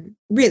awesome,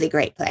 really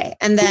great play.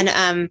 And then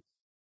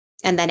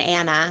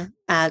Anna,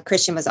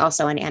 Christian was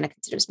also in Anna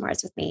Considers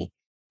Mars with me.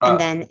 And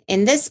then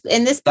in this play,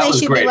 that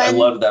was great. I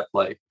loved that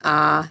play.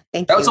 Thank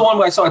you. That was the one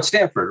I saw at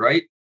Stanford,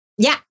 right?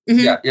 Yeah.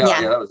 Mm-hmm.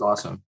 Yeah. That was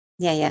awesome.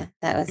 Yeah.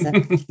 That was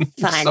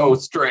fun. So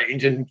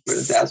strange and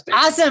fantastic.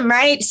 Awesome,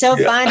 right? So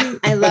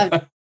fun. I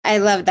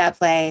loved that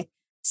play.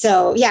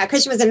 So yeah,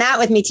 Christian was in that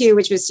with me too,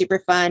 which was super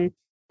fun.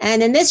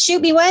 And in this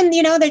Shoot Me When,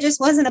 there just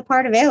wasn't a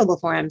part available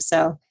for him.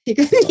 So he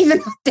couldn't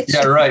even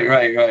audition. Yeah,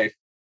 right.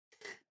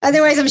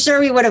 Otherwise, I'm sure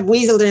we would have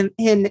weaseled him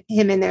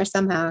in there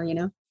somehow,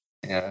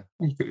 Yeah,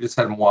 you could have just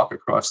had him walk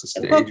across the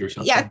stage or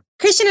something. Yeah,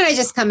 Christian and I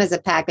just come as a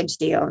package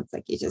deal. It's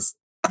like you just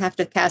have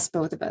to cast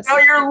both of us. No,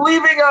 you're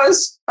leaving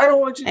us. I don't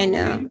want you to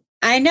leave.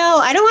 I know.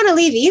 I don't want to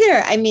leave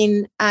either. I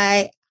mean,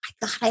 I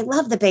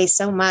love the Bay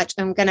so much.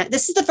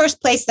 This is the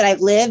first place that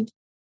I've lived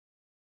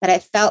that I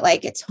felt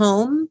like it's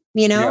home,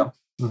 Yeah.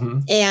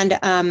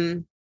 Mm-hmm.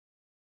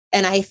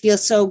 And I feel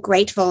so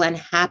grateful and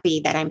happy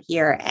that I'm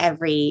here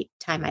every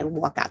time I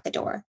walk out the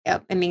door.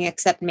 Yep. I mean,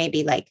 except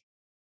maybe like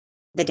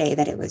the day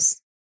that it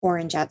was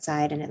orange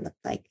outside and it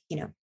looked like,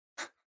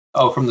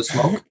 Oh, from the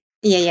smoke?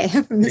 Yeah.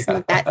 From the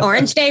smoke. That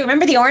orange day.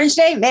 Remember the orange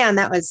day? Man,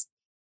 that was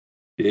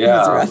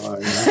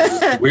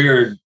rough.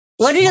 Weird.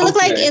 What did it look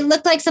like? Day. It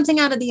looked like something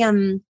out of the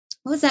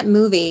what was that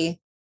movie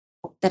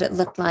that it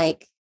looked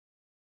like?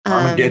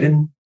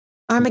 Armageddon?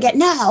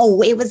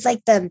 No, it was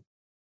like the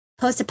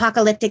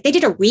post-apocalyptic. They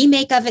did a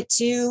remake of it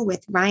too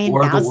with Ryan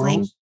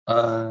Gosling.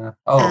 I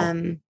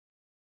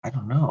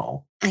don't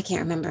know. I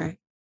can't remember.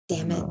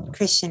 Damn it.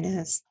 Christian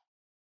knows.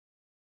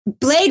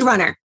 Blade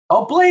Runner.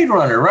 Oh, Blade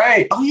Runner,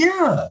 right. Oh,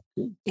 yeah.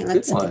 It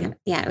looked something.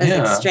 Yeah, it was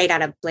like straight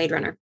out of Blade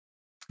Runner.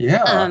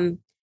 Yeah.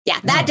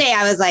 That day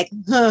I was like,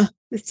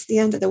 it's the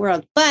end of the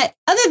world. But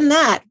other than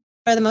that,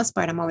 for the most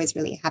part, I'm always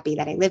really happy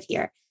that I live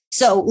here.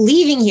 So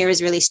leaving here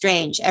is really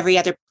strange. Every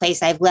other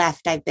place I've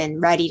left, I've been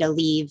ready to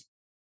leave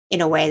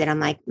in a way that I'm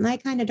like, I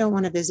kind of don't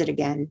want to visit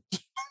again.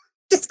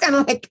 Just kind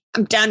of like,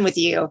 I'm done with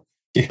you.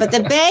 Yeah. But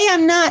the Bay,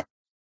 I'm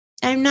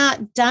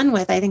not done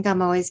with. I think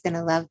I'm always going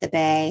to love the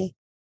Bay.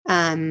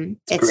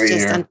 It's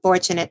just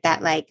unfortunate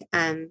that I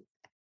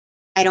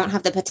don't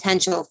have the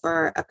potential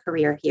for a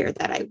career here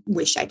that I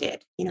wish I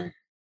did,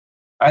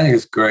 I think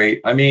it's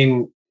great. I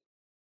mean,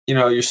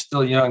 you're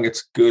still young.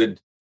 It's good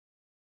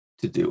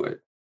to do it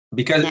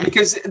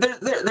because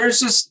there's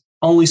just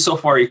only so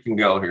far you can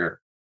go here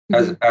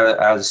as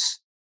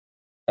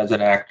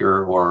an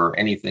actor or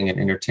anything in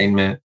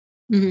entertainment.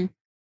 Mm-hmm.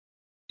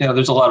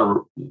 There's a lot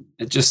of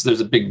there's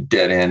a big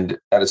dead end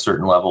at a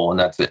certain level, and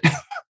that's it.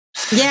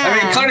 Yeah.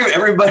 I mean, kind of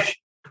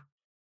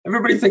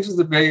everybody thinks of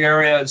the Bay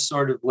Area as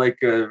sort of like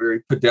a very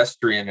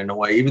pedestrian in a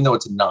way, even though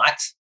it's not.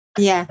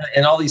 Yeah.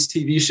 And all these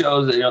TV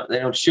shows, they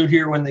don't shoot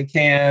here when they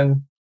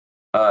can.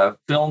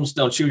 Films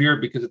don't shoot here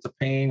because it's a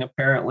pain,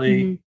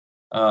 apparently.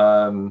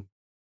 Mm-hmm.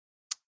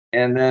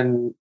 And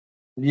then,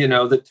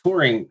 the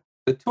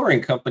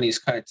touring companies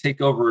kind of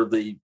take over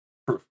the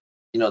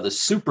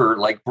super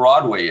like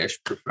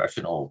Broadway-ish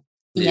professional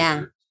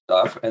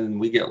stuff, and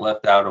we get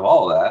left out of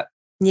all that.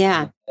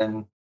 Yeah.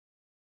 And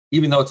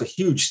even though it's a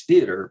huge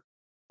theater,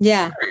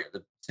 area,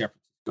 the San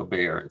Francisco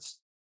Bay Area, it's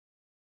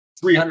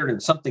 300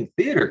 and something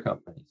theater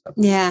companies.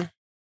 Yeah.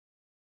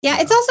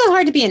 Yeah. It's also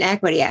hard to be an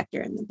equity actor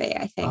in the Bay,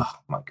 I think. Oh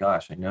my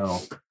gosh, I know.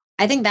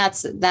 I think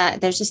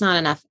there's just not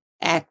enough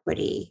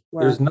equity.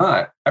 There's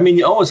not. I mean,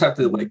 you always have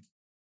to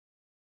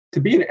to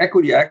be an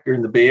equity actor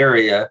in the Bay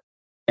Area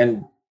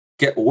and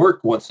get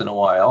work once in a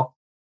while.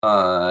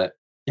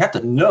 You have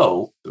to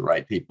know the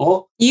right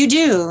people. You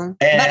do.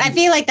 But I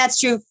feel like that's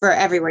true for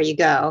everywhere you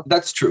go.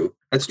 That's true.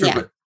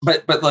 Yeah.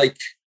 But like,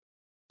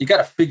 you got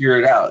to figure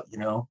it out,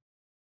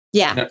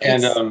 Yeah.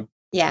 And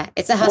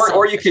it's a hustle.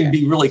 Or you can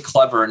be really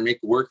clever and make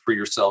work for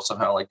yourself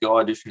somehow, like go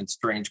audition in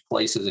strange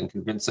places and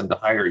convince them to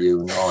hire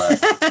you and all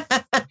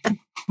that.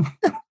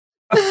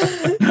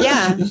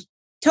 Yeah,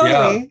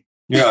 totally.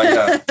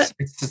 Yeah.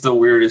 It's just the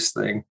weirdest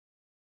thing.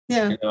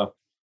 Yeah.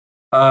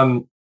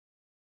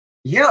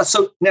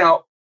 So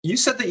now you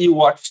said that you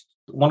watched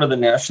one of the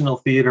National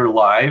Theater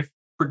Live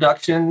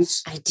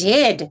productions. I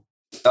did.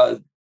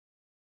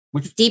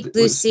 Which Deep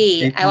Blue was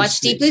Sea. Deep I Blue watched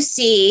Sea. Deep Blue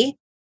Sea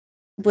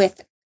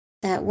with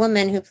that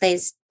woman who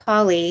plays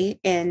Polly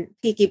in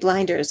Peaky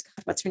Blinders.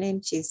 God, what's her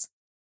name?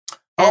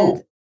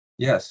 Oh,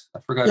 yes. I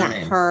forgot her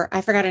name.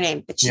 I forgot her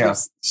name, but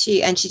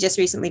she just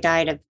recently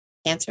died of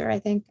cancer, I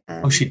think.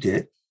 Oh, she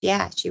did?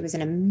 Yeah, she was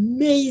an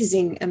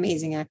amazing,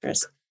 amazing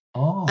actress.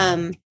 Oh.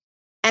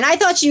 And I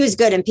thought she was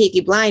good in Peaky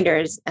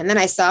Blinders. And then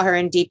I saw her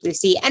in Deep Blue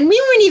Sea. And we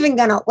weren't even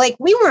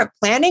we weren't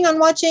planning on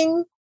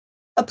watching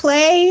a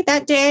play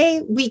that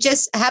day. We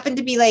just happened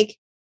to be like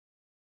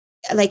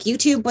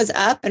YouTube was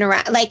up and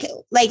around, like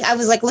I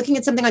was like looking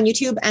at something on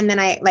YouTube, and then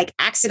I like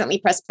accidentally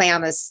pressed play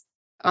on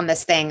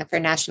this thing for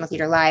National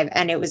Theater Live.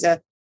 And it was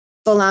a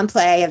full-on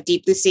play of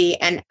Deep Blue Sea.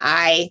 And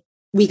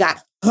we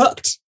got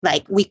hooked.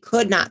 Like we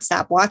could not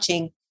stop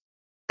watching.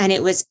 And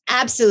it was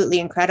absolutely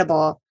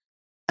incredible.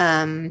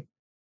 And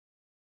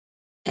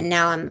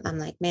now I'm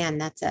like, man,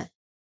 that's a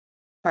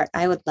part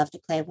I would love to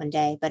play one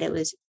day. But it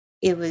was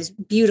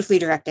beautifully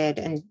directed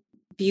and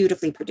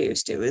beautifully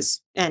produced. It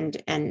was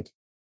and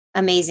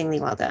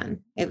amazingly well done.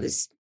 It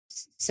was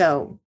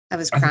so I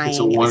was crying. It's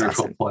a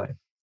wonderful play.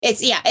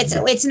 It's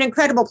an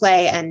incredible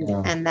play,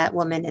 and that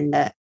woman in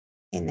the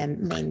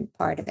main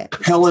part of it.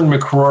 Helen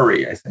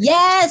McCrory, I think.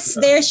 Yes,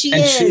 there she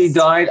is. And she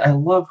died. I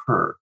love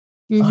her.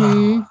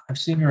 Mm-hmm. I've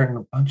seen her in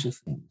a bunch of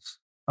things.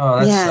 Oh,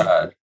 that's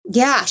sad.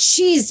 Yeah,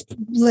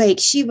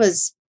 she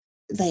was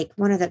like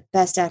one of the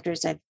best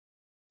actors I've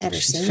ever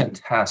seen. She's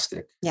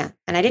fantastic. Yeah,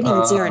 and I didn't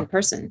even see her in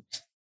person.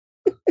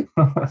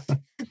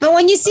 But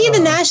when you see the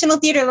National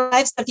Theater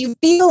Live stuff, you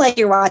feel like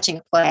you're watching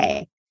a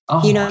play.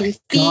 Oh, you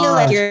feel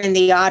like you're in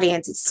the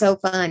audience. It's so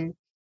fun.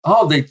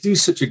 Oh, they do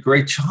such a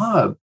great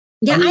job.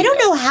 Yeah, I don't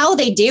know how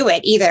they do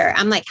it either.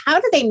 I'm like, how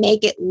do they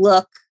make it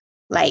look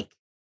like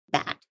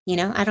that?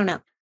 I don't know.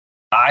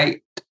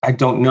 I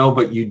don't know,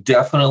 but you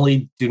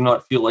definitely do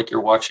not feel like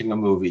you're watching a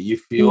movie. You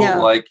feel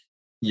like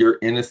you're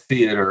in a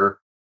theater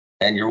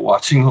and you're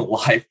watching a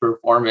live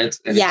performance,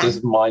 and it's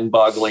just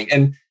mind-boggling.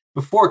 And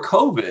before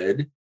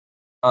COVID,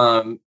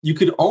 you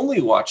could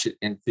only watch it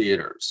in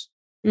theaters.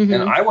 Mm-hmm.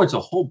 And I went to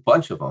a whole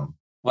bunch of them.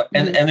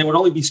 And they would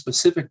only be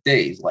specific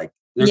days. Like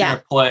they're going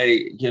to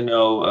play,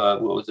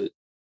 what was it?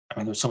 I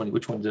mean, there's so many.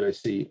 Which one did I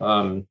see?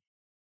 I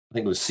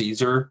think it was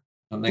Caesar.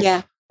 Something.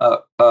 Yeah.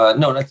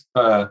 No, that's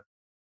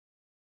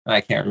I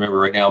can't remember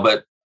right now,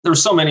 but there were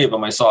so many of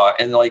them I saw,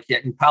 and like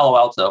in Palo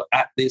Alto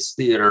at this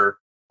theater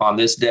on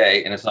this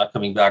day, and it's not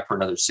coming back for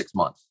another 6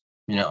 months.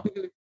 Yeah,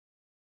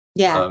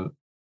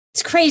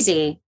 it's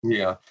crazy.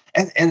 Yeah,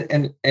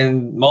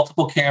 and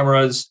multiple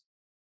cameras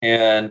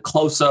and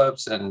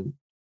close-ups and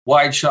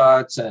wide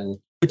shots, but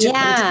it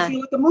didn't feel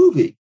like a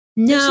movie.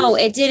 No,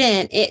 it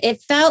didn't. It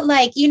felt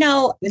like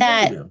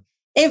that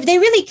they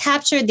really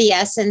captured the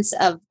essence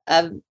of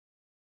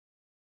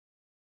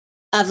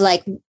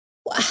like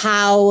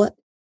how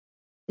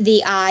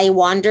the eye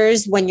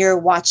wanders when you're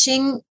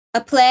watching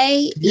a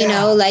play,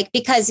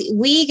 because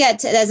we get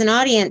to, as an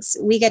audience,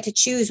 we get to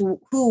choose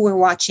who we're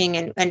watching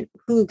and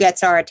who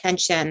gets our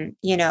attention,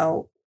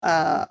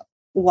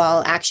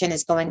 while action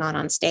is going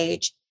on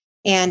stage.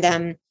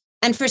 And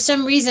for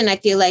some reason, I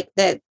feel like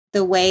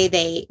the way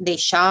they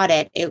shot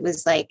it, it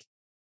was like,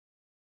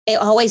 it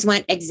always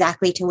went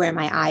exactly to where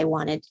my eye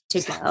wanted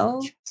to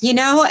go,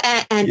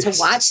 and to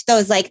watch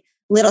those like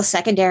little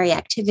secondary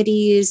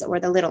activities or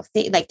the little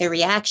thing, like the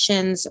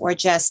reactions or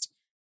just,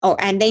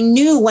 and they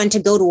knew when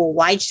to go to a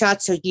wide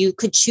shot. So you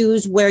could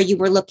choose where you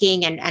were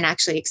looking and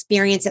actually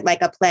experience it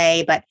like a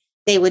play, but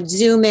they would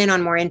zoom in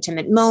on more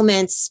intimate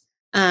moments.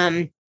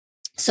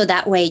 So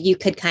that way you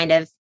could kind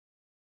of,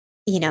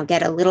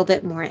 get a little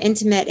bit more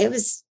intimate.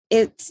 It's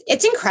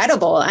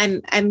incredible.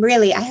 I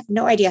have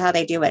no idea how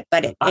they do it,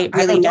 but it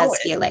really does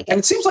feel like it. And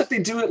it seems like they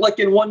do it like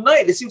in one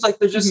night. It seems like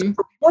there's just a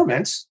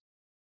performance.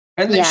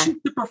 And they shoot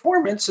the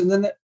performance, and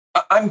then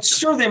I'm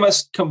sure they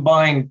must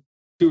combine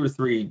 2 or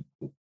 3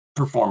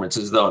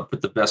 performances, though, and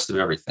put the best of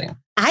everything.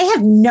 I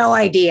have no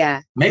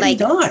idea. Maybe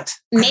not.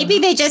 Maybe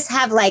they just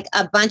have like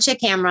a bunch of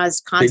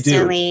cameras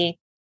constantly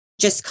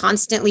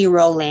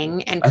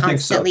rolling and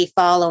constantly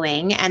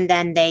following, and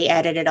then they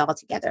edit it all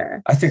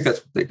together. I think that's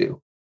what they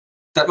do.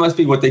 That must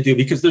be what they do,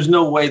 because there's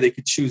no way they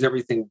could choose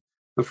everything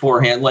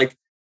beforehand.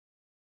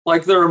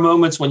 Like there are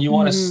moments when you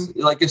want to,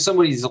 like if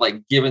somebody's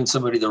like giving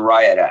somebody the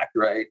riot act,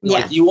 right?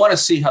 Like you want to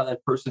see how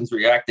that person's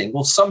reacting.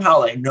 Well,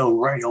 somehow they know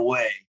right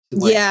away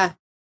to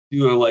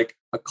do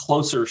a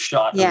closer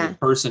shot of the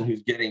person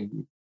who's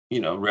getting,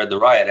 read the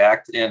riot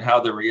act and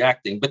how they're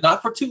reacting, but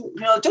not for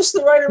just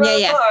the right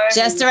amount of time.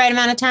 Just the right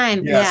amount of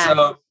time. Yeah.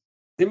 So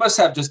they must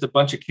have just a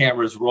bunch of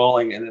cameras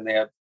rolling, and then they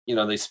have,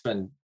 they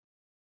spend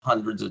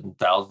hundreds and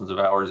thousands of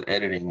hours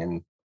editing.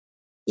 And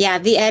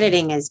the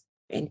editing is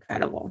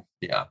incredible.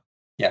 Yeah.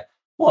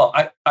 Well,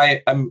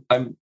 I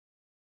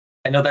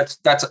know that's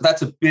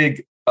a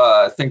big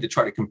thing to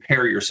try to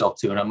compare yourself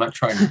to, and I'm not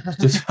trying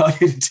to tell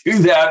you to do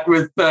that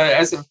with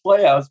SF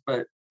Playhouse,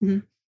 but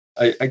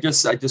I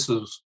just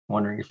was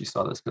wondering if you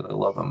saw this, because I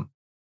love them.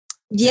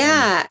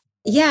 Yeah,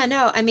 Yeah,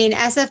 no, I mean,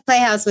 SF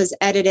Playhouse was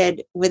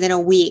edited within a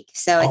week,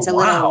 so it's a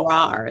little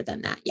rawer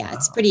than that. Yeah,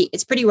 it's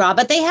pretty raw.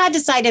 But they had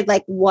decided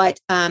like what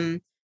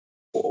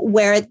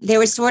where they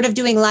were sort of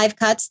doing live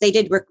cuts. They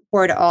did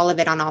record all of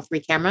it on all 3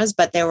 cameras,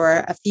 but there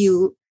were a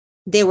few.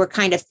 They were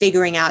kind of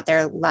figuring out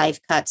their live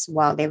cuts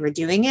while they were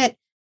doing it,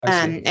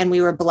 and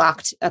we were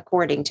blocked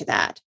according to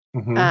that.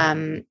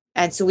 And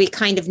so we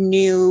kind of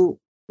knew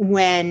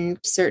when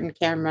certain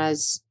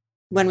cameras.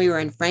 When we were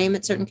in frame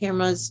at certain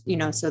cameras,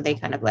 so they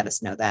kind of let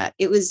us know that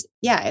it was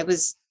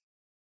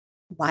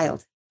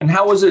wild. And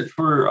how was it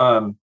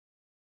for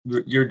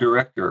your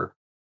director?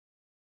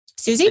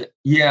 Susie?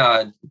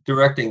 Yeah,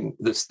 directing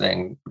this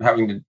thing,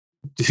 having to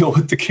deal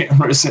with the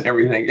cameras and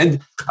everything.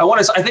 And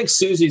I think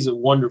Susie's a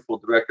wonderful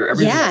director.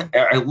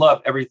 I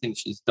love everything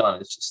she's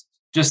done. It's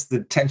just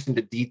the attention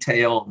to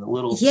detail and the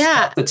little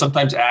stuff that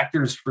sometimes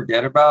actors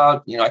forget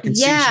about. I can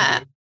see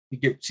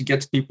she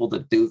gets people to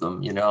do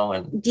them,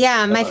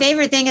 and my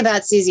favorite thing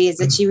about Susie is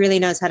that she really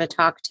knows how to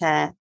talk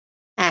to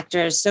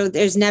actors. So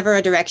there's never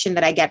a direction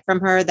that I get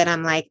from her that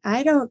I'm like,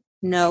 I don't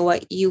know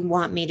what you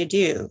want me to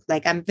do.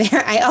 Like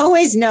I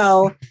always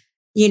know,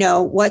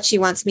 what she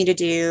wants me to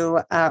do,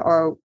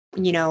 or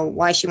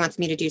why she wants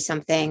me to do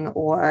something,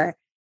 or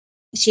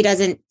she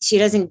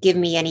doesn't give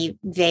me any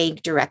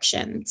vague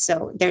direction.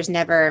 So there's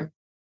never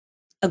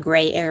a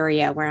gray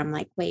area where I'm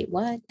like, wait,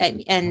 what?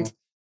 And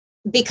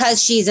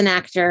because she's an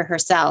actor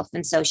herself,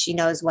 and so she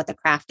knows what the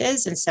craft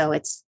is, and so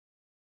it's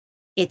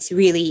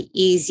really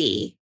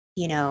easy,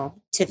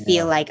 to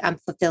feel like I'm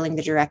fulfilling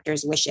the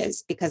director's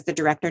wishes, because the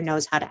director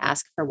knows how to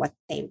ask for what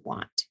they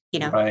want.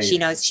 Right. She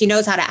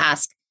knows how to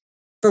ask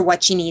for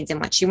what she needs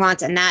and what she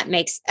wants, and that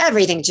makes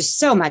everything just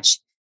so much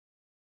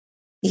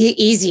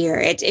easier.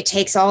 It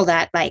takes all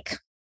that like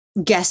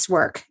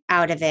guesswork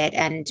out of it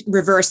and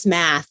reverse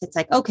math. It's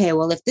like, okay,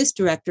 well, if this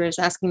director is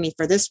asking me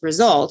for this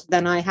result,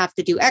 then I have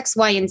to do X,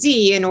 Y, and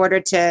Z in order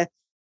to,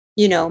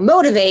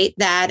 motivate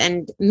that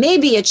and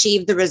maybe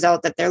achieve the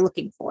result that they're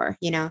looking for,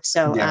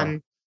 So,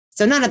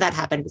 so none of that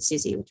happened with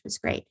Susie, which was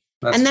great.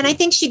 And then I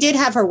think she did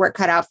have her work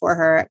cut out for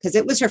her because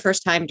it was her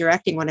first time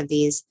directing one of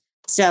these.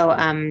 So,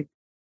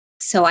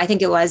 so I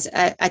think it was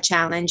a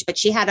challenge, but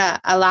she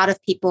had a lot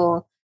of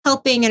people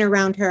helping and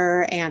around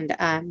her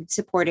and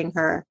supporting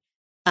her.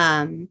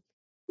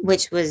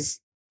 Which was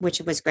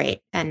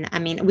great. And I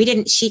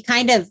mean, she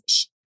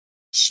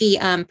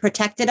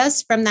protected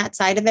us from that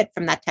side of it,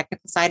 from that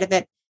technical side of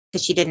it,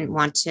 because she didn't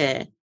want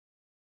to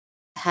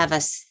have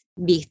us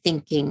be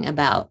thinking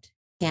about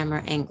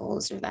camera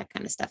angles or that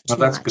kind of stuff too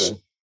that's much.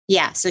 Good.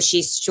 Yeah. So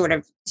she sort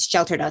of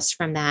sheltered us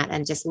from that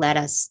and just let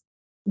us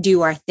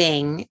do our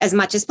thing as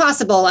much as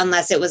possible,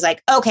 unless it was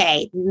like,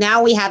 okay,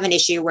 now we have an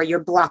issue where you're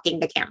blocking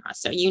the camera.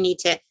 So you need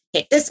to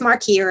hit this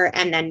mark here,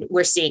 and then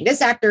we're seeing this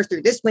actor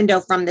through this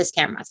window from this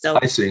camera. So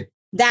I see.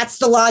 That's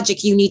the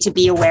logic you need to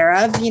be aware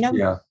of,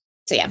 Yeah.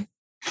 So yeah.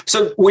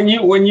 So when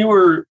you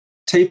were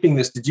taping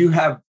this, did you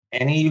have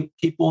any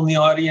people in the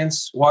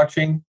audience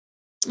watching?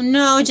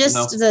 No,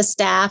 just the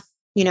staff.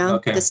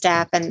 Okay. The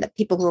staff and the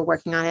people who were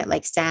working on it,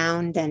 like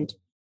sound and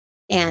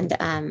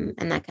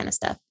that kind of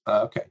stuff.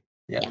 Okay.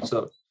 Yeah.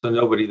 So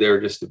nobody there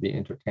just to be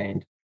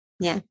entertained.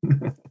 Yeah.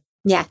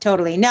 Yeah,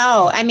 totally.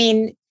 No, I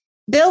mean,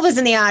 Bill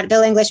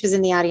English was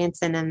in the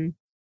audience, and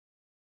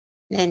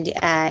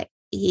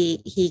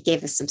he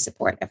gave us some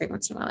support every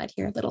once in a while. I'd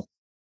hear a little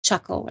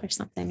chuckle or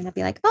something, and I'd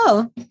be like,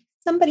 "Oh,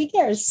 somebody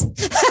cares.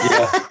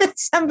 Yeah.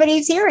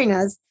 Somebody's hearing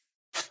us."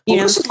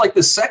 This is like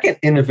the second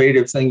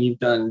innovative thing you've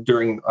done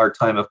during our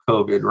time of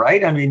COVID,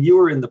 right? I mean, you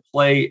were in the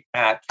play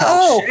at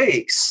Cal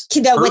Shakes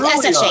with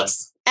SF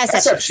Shakes.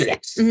 SF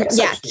Shakes. Yeah,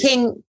 yeah.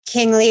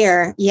 King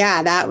Lear.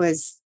 Yeah, that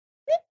was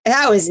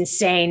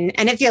insane,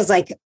 and it feels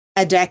like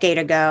a decade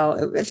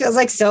ago. It feels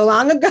like so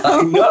long ago.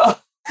 I know.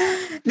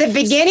 The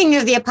beginning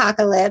of the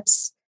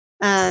apocalypse.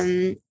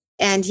 And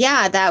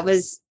yeah, that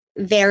was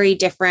very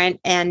different.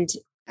 And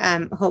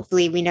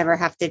hopefully we never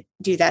have to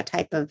do that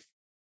type of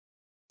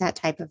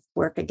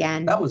work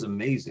again. That was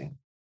amazing.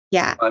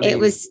 Yeah, it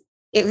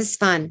was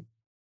fun.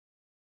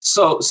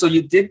 So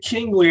you did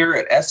King Lear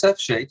at SF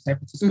Shakes, San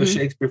Francisco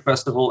Shakespeare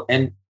Festival,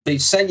 and they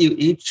sent you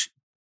each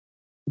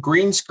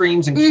green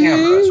screens and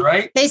cameras,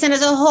 right? They sent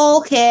us a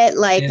whole kit,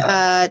 like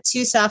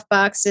 2 soft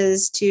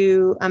boxes,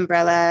 2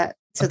 umbrella,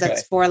 so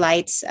that's 4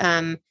 lights,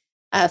 a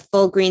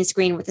full green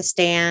screen with a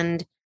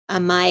stand, a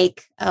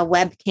mic, a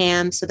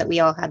webcam, so that we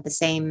all had the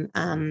same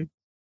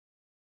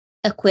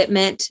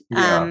equipment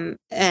and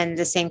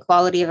the same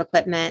quality of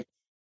equipment,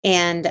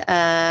 and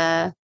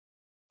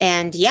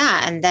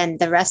then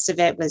the rest of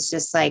it was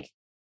just like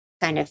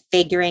kind of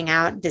figuring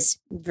out this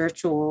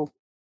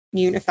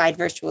unified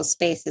virtual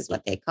space is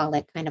what they call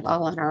it, kind of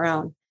all on our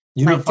own.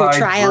 Unified like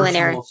through trial and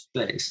error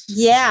space.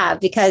 Yeah,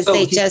 because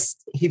he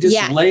just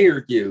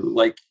layered you,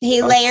 like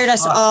he layered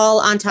us all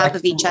on top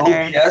of each other.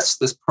 OBS,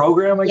 this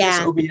program, I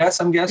guess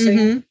OBS, I'm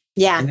guessing.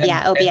 Yeah,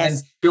 OBS. And then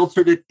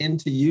filtered it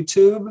into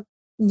YouTube.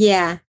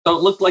 Yeah. So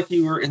it looked like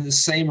you were in the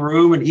same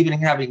room and even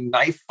having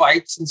knife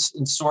fights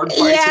and sword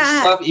fights and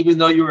stuff, even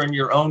though you were in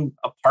your own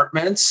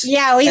apartments.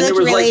 Yeah, we and looked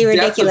there was really like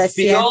depth of ridiculous.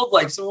 field,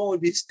 like someone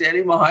would be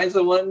standing behind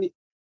someone.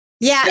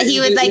 Yeah, and he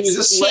would like was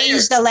just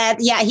change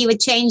Yeah, he would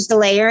change the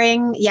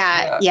layering.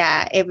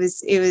 Yeah. It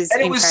was and it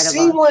incredible. was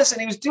seamless,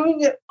 and he was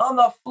doing it on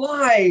the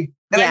fly,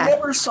 and I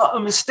never saw a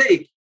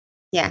mistake.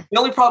 Yeah. The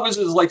only problem is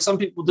like some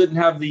people didn't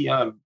have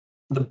the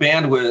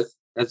bandwidth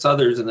as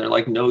others, and their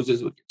like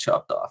noses would get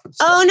chopped off. And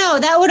stuff. Oh no,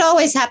 that would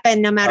always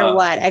happen no matter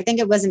what. I think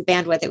it wasn't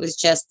bandwidth; it was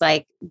just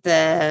like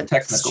the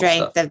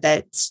strength of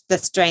the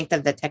strength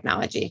of the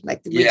technology.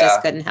 Like we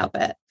just couldn't help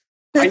it.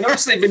 I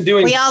noticed they've been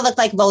doing. We all look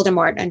like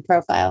Voldemort in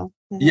profile.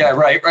 Yeah,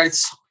 right.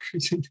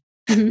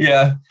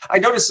 Yeah, I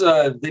noticed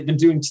they've been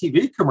doing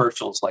TV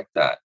commercials like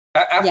that.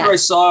 After I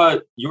saw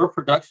your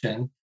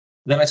production,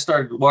 then I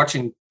started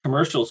watching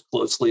commercials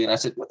closely, and I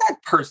said, well,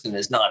 that person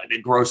is not in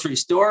a grocery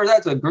store.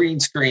 That's a green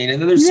screen.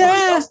 And then there's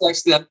somebody else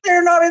next to them.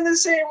 They're not in the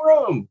same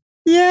room.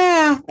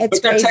 Yeah.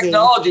 But their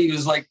technology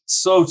was like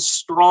so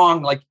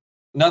strong, like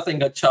nothing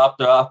got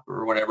chopped up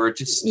or whatever. It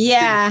just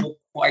didn't look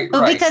quite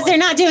right. Because they're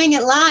not doing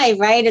it live,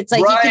 right? It's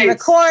like you can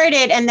record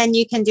it and then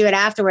you can do it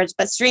afterwards,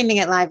 but streaming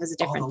it live is a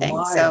different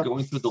thing. So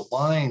going through the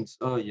lines.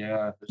 Oh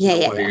yeah. There's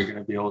no way you're going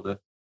to be able to.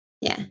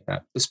 Yeah.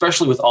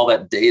 Especially with all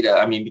that data.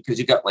 I mean, because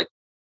you got like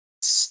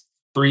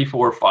 3,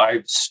 4,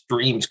 5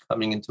 streams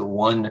coming into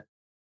one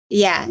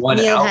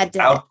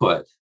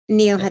output.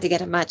 Neil had to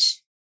get a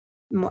much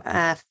more,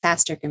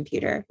 faster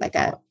computer, like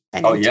I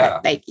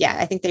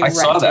think they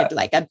rented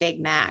like a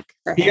big Mac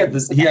for him.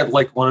 He had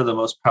like one of the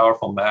most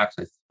powerful Macs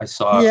I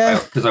saw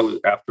because I was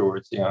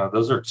afterwards. Yeah,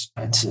 those are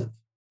expensive.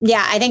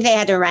 Yeah, I think they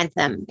had to rent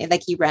them.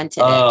 Like he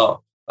rented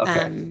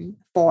it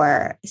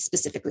for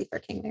specifically for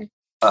King Lear.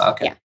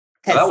 Okay. Yeah,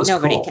 because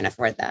nobody can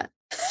afford that.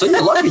 So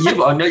you're lucky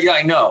you.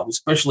 I know,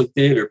 especially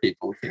theater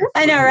people.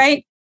 I know,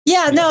 right?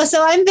 Yeah, no.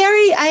 So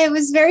I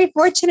was very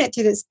fortunate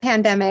to this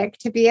pandemic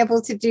to be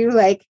able to do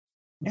like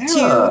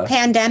 2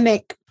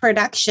 pandemic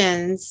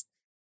productions,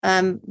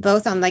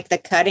 both on like the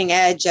cutting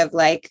edge of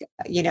like,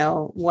 you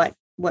know, what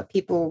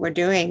people were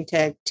doing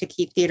to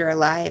keep theater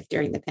alive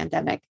during the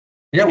pandemic.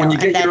 Yeah, when you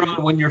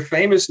get when you're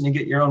famous and you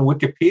get your own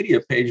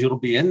Wikipedia page, it'll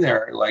be in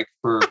there like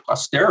for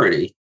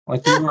posterity.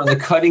 Like you were on the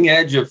cutting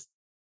edge of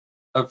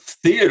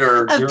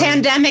theater,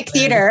 pandemic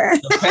theater.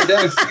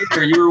 Pandemic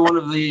theater. You were one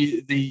of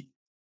the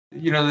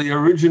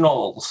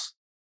originals.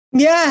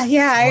 Yeah.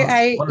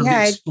 One of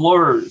the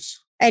explorers.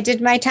 I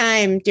did my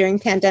time during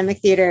pandemic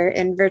theater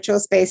in virtual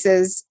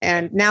spaces,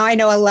 and now I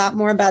know a lot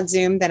more about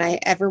Zoom than I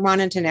ever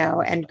wanted to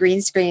know, and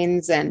green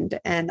screens and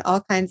all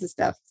kinds of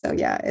stuff. So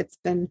yeah, it's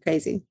been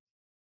crazy.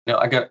 No,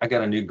 I got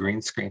a new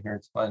green screen here.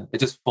 It's fun. It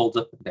just folds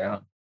up and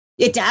down.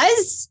 It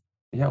does?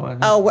 Yeah. Well,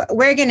 oh,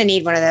 we're gonna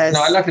need one of those.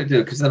 No, I'm not gonna do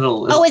it because then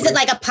it'll. Oh, is it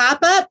like a pop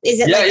up? Is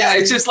it? Yeah.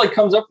 It just like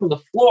comes up from the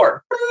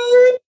floor.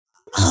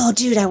 Oh,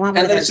 dude, I want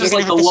one of those. And it's just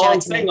like the long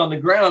thing on the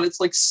ground. It's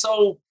like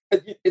so.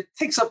 It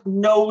takes up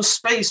no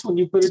space when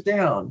you put it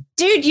down.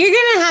 Dude, you're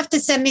gonna have to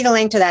send me the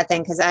link to that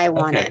thing because I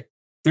want it.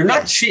 They're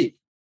not cheap.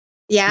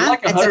 Yeah, they're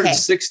like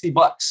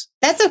 $160.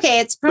 That's okay.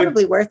 It's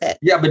probably worth it.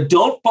 Yeah, but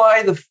don't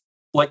buy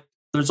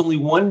there's only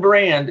one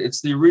brand.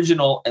 It's the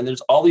original, and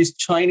there's all these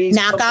Chinese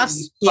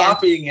knockoffs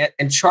copying it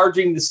and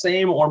charging the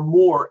same or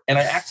more. And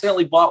I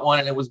accidentally bought one,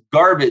 and it was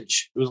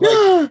garbage. It was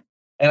like,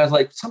 and I was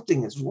like,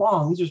 something is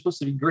wrong. These are supposed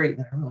to be great.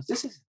 And I realized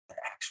this is the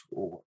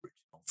actual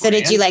original. So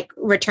did you like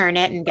return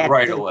it and get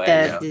right away?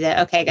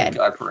 Okay, good.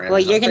 Well,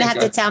 you're gonna have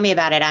to tell me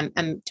about it.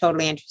 I'm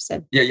totally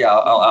interested. Yeah.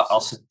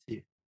 I'll send it to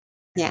you.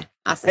 Yeah,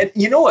 awesome. And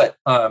you know what?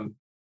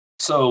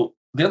 So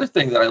the other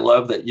thing that I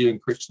love that you and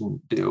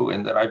Christian do,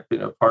 and that I've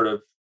been a part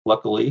of,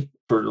 luckily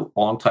for a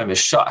long time, is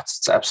shots.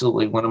 It's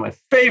absolutely one of my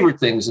favorite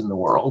things in the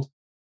world.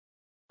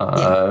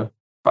 I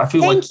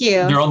feel like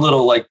your own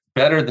little like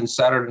better than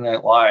Saturday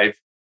Night Live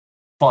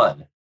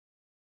fun.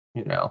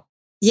 You know.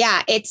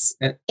 Yeah, it's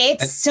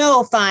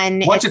so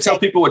fun. Why don't you tell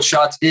people what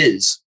Shots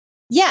is?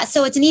 Yeah,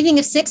 so it's an evening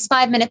of 6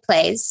 5-minute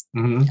plays,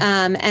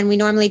 and we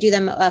normally do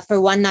them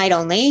for one night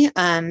only.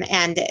 And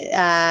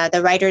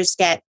the writers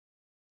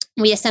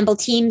we assemble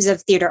teams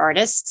of theater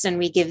artists, and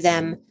we give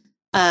them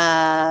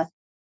a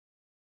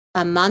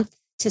month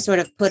to sort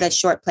of put a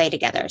short play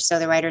together. So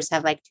the writers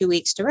have like 2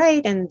 weeks to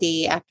write, and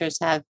the actors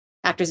and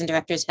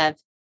directors have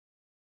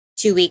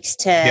 2 weeks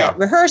to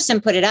rehearse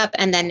and put it up,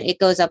 and then it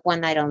goes up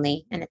one night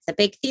only, and it's a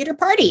big theater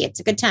party. It's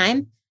a good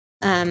time.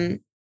 And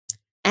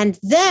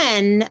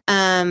then,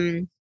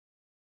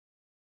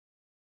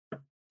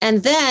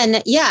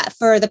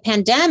 for the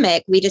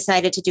pandemic, we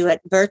decided to do it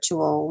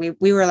virtual.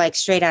 We were like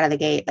straight out of the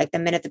gate, like the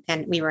minute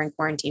we were in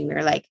quarantine, we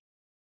were like,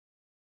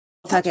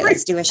 fuck it,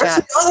 let's do a shot.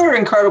 That's another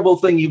incredible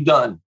thing you've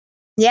done.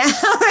 Yeah,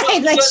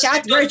 right. Like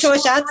shots, virtual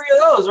shots. 3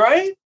 of those,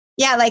 right?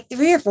 Yeah, like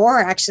 3 or 4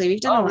 actually.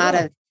 We've done a lot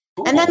of.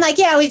 Cool. And then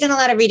we've done a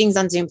lot of readings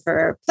on Zoom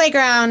for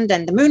Playground,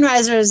 and the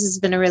Moonrisers has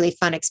been a really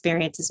fun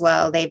experience as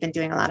well. They've been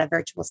doing a lot of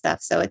virtual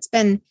stuff. So it's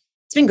been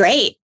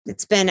great.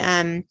 It's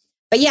been,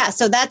 but yeah,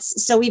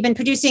 so we've been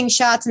producing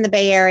shots in the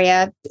Bay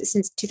Area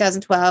since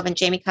 2012, and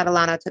Jamie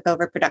Catalano took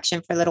over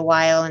production for a little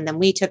while, and then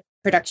we took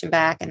production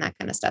back and that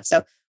kind of stuff.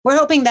 So we're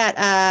hoping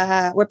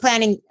that we're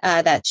planning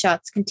that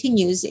Shots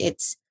continues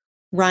its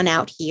run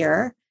out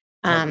here.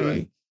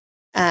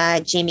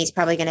 Jamie's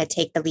probably going to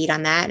take the lead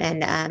on that,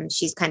 and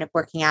she's kind of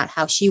working out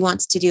how she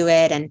wants to do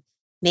it, and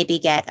maybe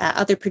get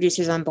other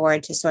producers on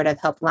board to sort of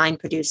help line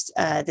produce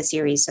the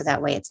series, so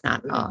that way it's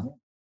not all.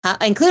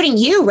 Including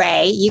you,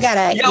 Ray. You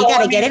gotta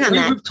get in on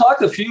that. We've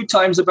talked a few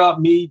times about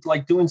me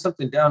like doing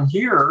something down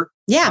here.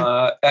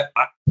 Yeah.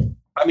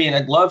 I mean,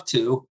 I'd love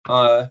to.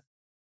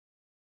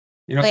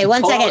 Wait,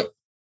 one second.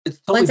 It's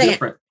totally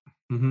different.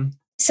 Mm-hmm.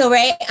 So,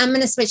 Ray, I'm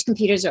going to switch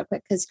computers real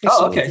quick because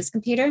Christian needs his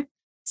computer.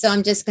 So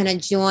I'm just going to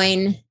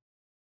join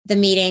the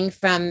meeting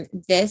from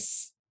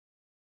this.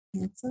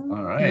 All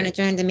right. I'm going to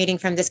join the meeting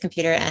from this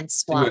computer and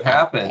swap. See what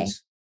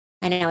happens.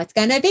 I know it's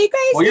going to be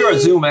crazy. Well, you're a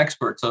Zoom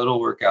expert, so it'll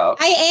work out.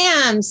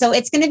 I am. So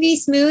it's going to be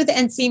smooth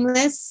and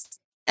seamless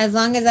as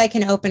long as I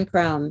can open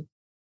Chrome.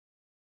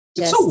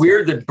 It's so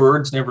weird that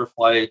birds never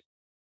fly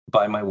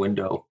by my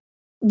window.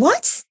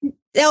 What?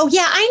 Oh,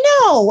 yeah, I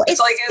know. It's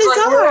like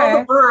where are all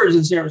the birds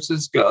in San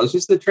Francisco? It's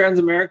just the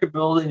Transamerica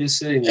building just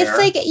sitting there. It's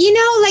like,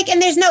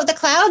 and there's the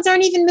clouds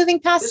aren't even moving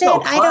past it. No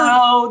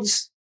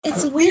clouds.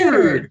 It's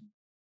weird.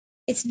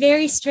 It's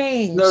very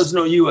strange. There's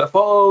no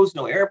UFOs,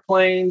 no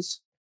airplanes.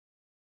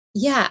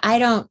 Yeah, I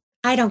don't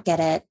get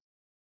it.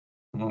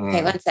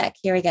 Okay, one sec.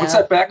 Here we go. What's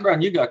that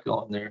background you got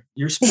going there?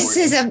 You're sporting. This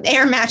is an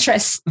air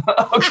mattress.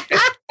 Okay.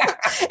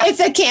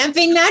 It's a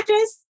camping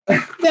mattress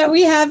that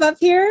we have up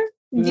here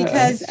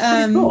because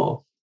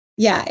cool.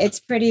 Yeah, it's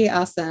pretty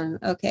awesome.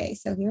 Okay,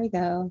 so here we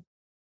go.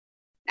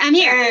 I'm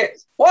here. Hey,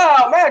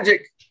 wow,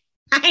 magic.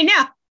 I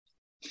know.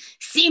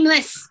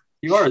 Seamless.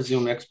 You are a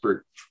Zoom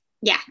expert.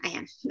 Yeah, I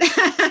am.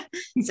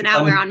 So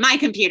now we're on my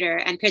computer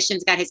and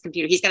Christian's got his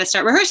computer. He's got to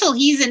start rehearsal.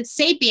 He's in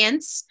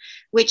Sapience,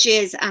 which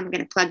is, I'm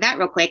going to plug that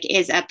real quick,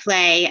 is a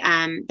play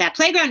that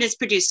Playground is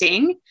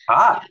producing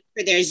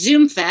for their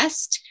Zoom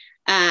Fest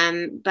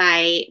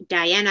by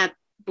Diana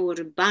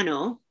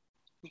Burbano,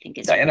 I think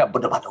is Diana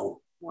Burbano.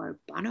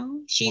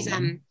 She's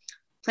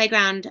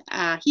Playground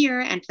here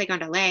and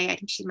Playground LA. I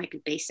think she might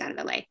be based out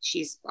of LA.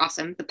 She's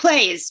awesome. The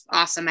play is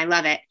awesome. I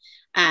love it.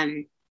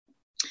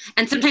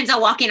 And sometimes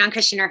I'll walk in on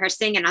Christian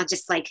rehearsing and I'll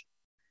just like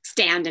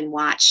stand and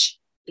watch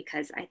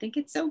because I think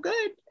it's so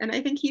good and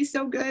I think he's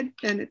so good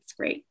and it's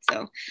great.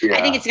 So yeah.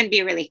 I think it's going to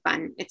be really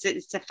fun.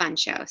 It's a fun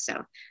show.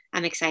 So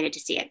I'm excited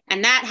to see it.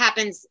 And that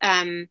happens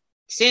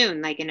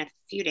soon, like in a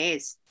few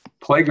days.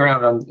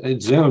 Playground on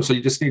Zoom. So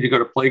you just need to go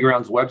to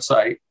Playground's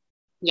website.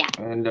 Yeah.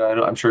 And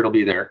I'm sure it'll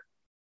be there.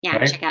 Yeah.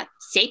 Right? Check out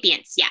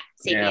Sapience. Yeah.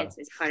 Sapience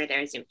is part of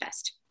their Zoom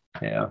Fest.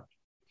 Yeah.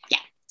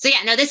 So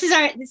yeah,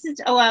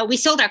 no, we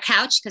sold our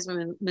couch because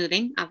we're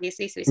moving,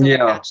 obviously. So we sold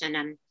our couch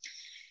and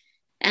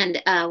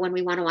when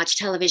we want to watch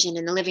television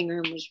in the living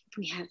room,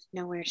 we have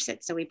nowhere to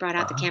sit. So we brought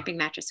out the camping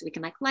mattress so we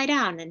can like lie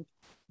down and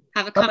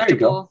have a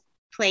comfortable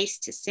place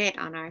to sit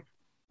on our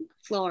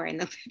floor in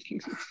the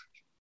living room.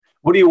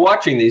 What are you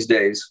watching these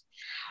days?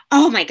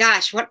 Oh my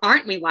gosh, what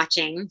aren't we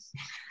watching?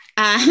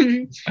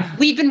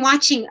 We've been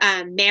watching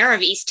Mayor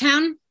of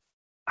Easttown.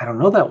 I don't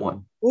know that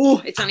one.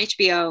 Oh, it's on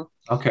HBO.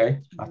 Okay.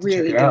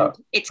 Really good.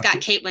 It's got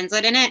Kate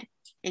Winslet in it,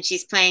 and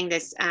she's playing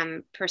this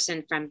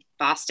person from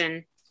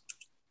Boston.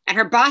 And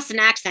her Boston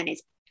accent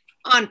is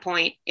on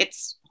point.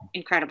 It's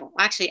incredible.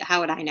 Actually,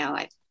 how would I know?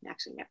 I've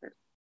actually never.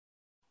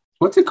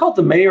 What's it called?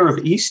 The Mayor of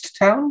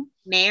Easttown?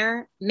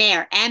 Mayor,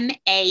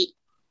 M-A,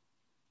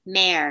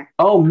 Mayor.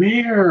 Oh,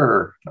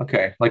 Mayor.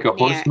 Okay. Like a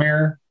horse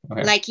mare?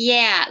 Okay.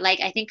 Like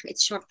I think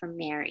it's short for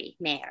Mary,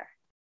 Mayor.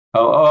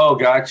 Oh,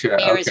 gotcha.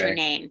 Mayor is her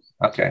name.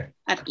 Okay.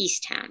 Of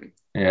Easttown.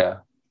 Yeah.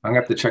 I'm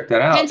going to have to check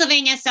that out.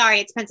 Pennsylvania. Sorry,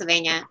 it's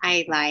Pennsylvania.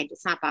 I lied.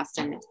 It's not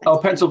Boston. It's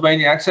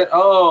Pennsylvania accent.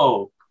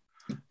 Oh,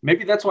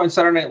 maybe that's why on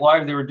Saturday Night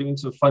Live they were doing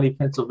some funny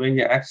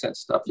Pennsylvania accent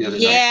stuff the other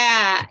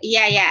night.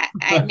 Yeah.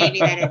 Maybe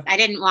that is. I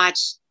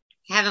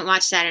haven't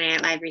watched Saturday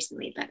Night Live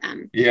recently, but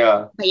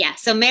yeah. But yeah,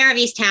 so Mayor of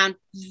Easttown,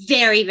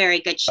 very,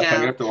 very good show. Okay,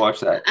 we have to watch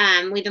that.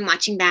 We've been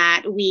watching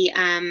that. We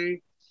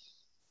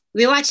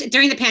watched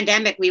during the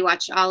pandemic. We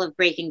watched all of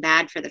Breaking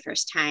Bad for the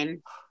first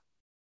time.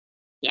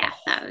 Yeah,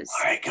 that was.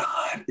 Oh my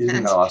God,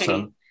 isn't that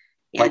awesome?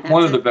 Like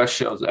one of the best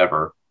shows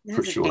ever,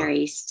 for sure.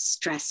 Very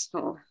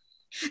stressful.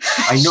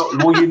 I know.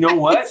 Well, you know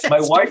what? My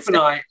wife and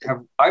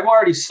I've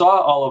already saw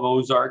all of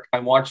Ozark.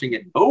 I'm watching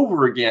it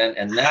over again,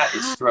 and that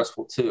is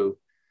stressful too.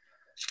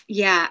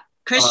 Yeah,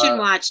 Christian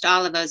watched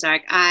all of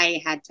Ozark.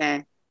 I had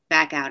to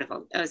back out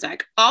of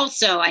Ozark.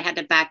 Also, I had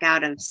to back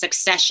out of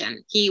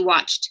Succession. He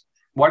watched.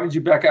 Why did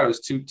you back out? It was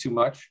too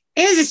much.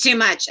 It was just too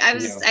much.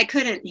 I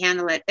couldn't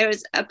handle it. There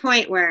was a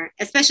point where,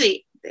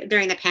 especially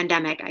during the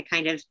pandemic, I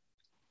kind of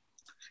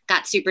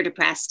got super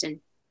depressed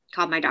and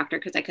called my doctor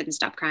because I couldn't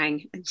stop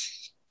crying. And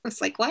I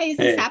was like, why is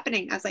this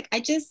happening? I was like,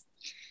 this is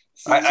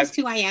just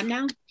who I am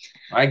now.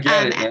 I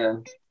get it,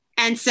 man.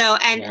 And so,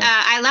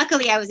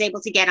 luckily I was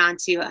able to get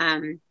onto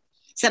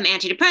some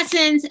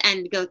antidepressants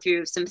and go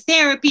through some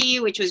therapy,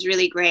 which was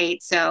really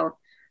great. So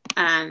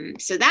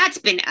So that's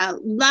been a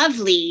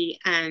lovely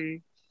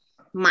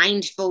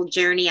mindful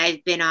journey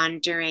I've been on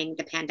during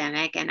the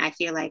pandemic. And I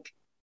feel like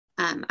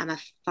I'm a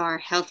far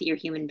healthier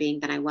human being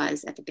than I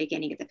was at the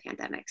beginning of the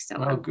pandemic. So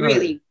I'm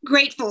really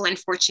grateful and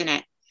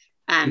fortunate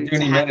you do to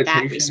any have that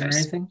meditation or resource.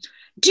 anything?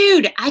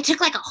 Dude, I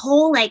took like a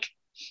whole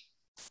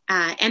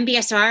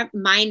MBSR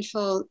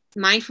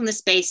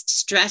mindfulness-based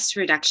stress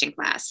reduction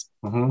class.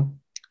 Mm-hmm.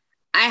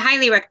 I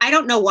highly recommend. I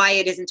don't know why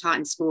it isn't taught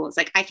in schools.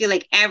 Like, I feel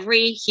like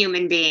every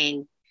human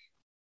being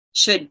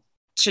should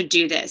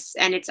do this,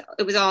 and it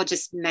was all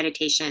just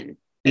meditation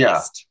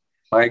based.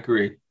 Yeah, I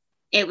agree.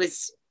 It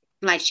was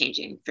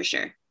life-changing for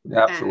sure.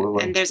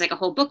 Absolutely. And there's like a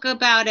whole book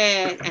about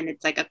it, and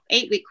it's like a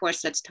 8-week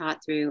course that's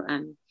taught through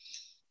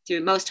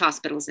most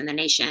hospitals in the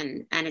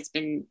nation, and it's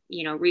been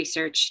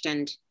researched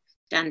and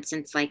done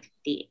since like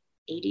the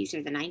 80s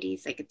or the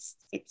 90s. Like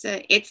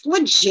it's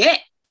legit.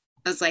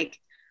 I was like,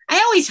 I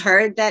always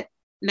heard that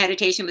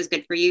meditation was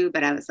good for you,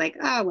 but I was like,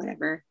 oh,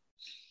 whatever.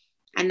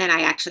 And then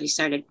I actually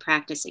started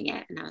practicing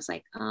it, and I was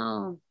like,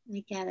 oh,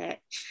 I get it.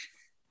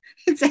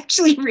 It's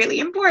actually really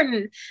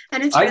important,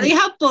 and it's really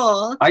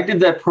helpful. I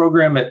did that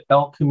program at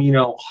El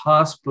Camino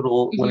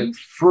Hospital when it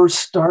first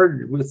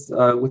started with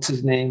what's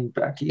his name,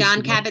 Becky?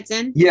 Jon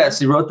Kabat-Zinn. Yes,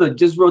 he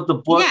just wrote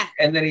the book,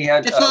 and then he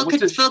had the full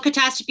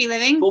catastrophe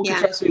living. Full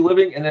catastrophe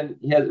living, and then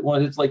he had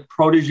one of his like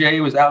protege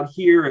was out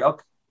here at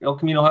El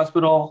Camino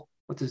Hospital.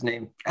 What's his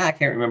name? I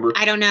can't remember.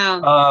 I don't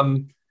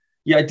know.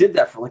 Yeah, I did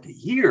that for like a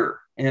year,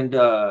 and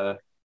it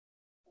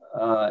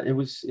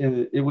was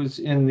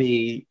in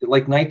the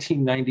like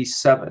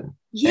 1997.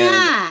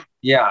 Yeah.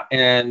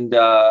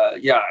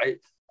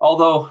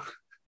 Although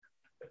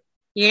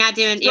you're not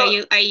doing,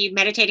 are you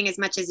meditating as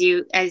much as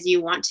you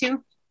want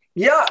to?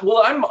 Yeah.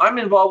 Well, I'm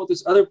involved with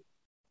this other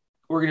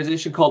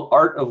organization called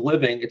Art of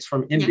Living. It's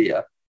from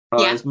India.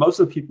 Most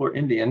of the people are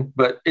Indian,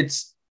 but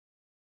it's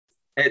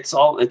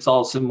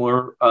all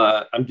similar.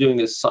 I'm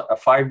doing a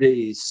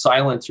 5-day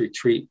silence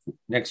retreat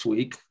next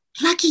week.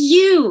 Lucky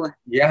you.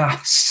 Yeah,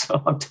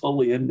 so I'm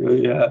totally into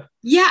it.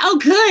 Yeah. Oh,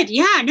 good.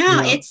 Yeah.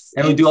 No,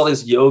 we do all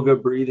this yoga,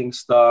 breathing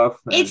stuff.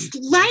 It's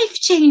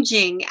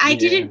life-changing. I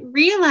didn't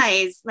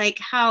realize like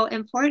how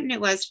important it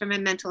was for my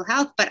mental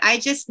health, but I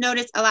just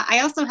noticed a lot.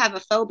 I also have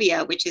a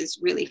phobia, which is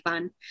really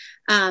fun.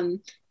 And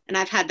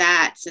I've had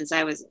that since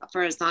I was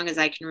for as long as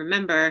I can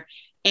remember.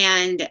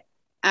 And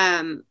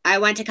I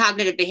went to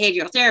cognitive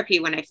behavioral therapy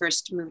when I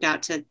first moved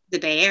out to the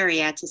Bay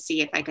Area to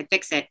see if I could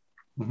fix it.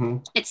 Mm-hmm.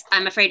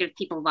 I'm afraid of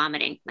people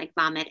vomiting, like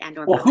vomit and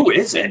or. Well, vomiting. Who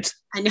isn't?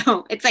 I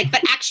know, it's like,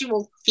 but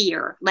actual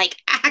fear, like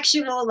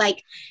actual,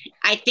 like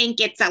I think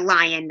it's a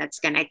lion that's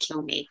gonna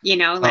kill me,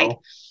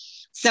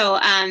 So,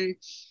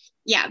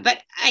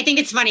 but I think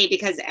it's funny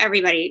because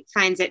everybody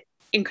finds it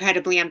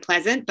incredibly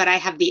unpleasant, but I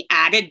have the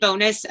added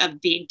bonus of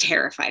being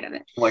terrified of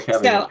it, like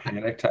having a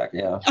panic attack.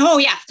 Yeah. Oh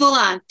yeah, full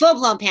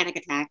blown panic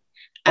attack.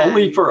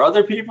 Only for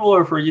other people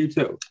or for you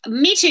too?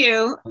 Me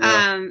too.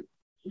 Yeah.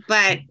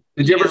 But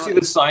did you ever see the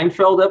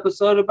Seinfeld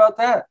episode about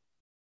that?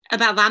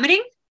 About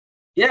vomiting?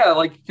 Yeah,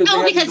 like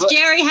because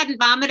Jerry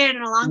hadn't vomited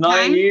in a long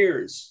time. 9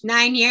 years.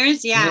 9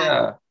 years,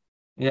 yeah.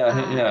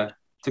 Yeah.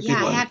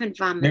 I haven't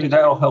vomited. Maybe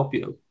that'll help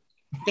you.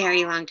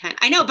 Very long time.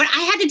 I know, but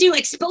I had to do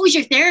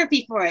exposure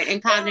therapy for it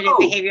and cognitive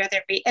behavioral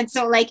therapy, and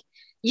so like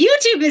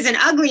YouTube is an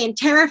ugly and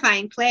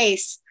terrifying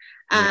place.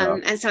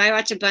 And so I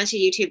watch a bunch of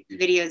YouTube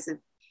videos of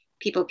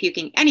people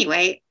puking.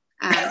 Anyway,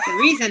 the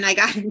reason I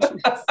got into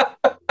this.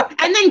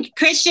 And then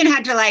Christian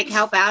had to like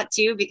help out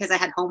too, because I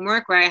had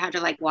homework where I had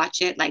to like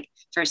watch it. Like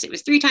first it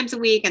was 3 times a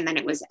week, and then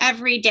it was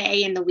every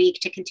day in the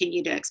week to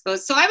continue to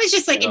expose. So I was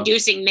just like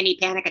inducing mini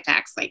panic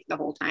attacks like the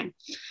whole time.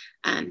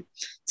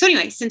 So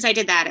anyway, since I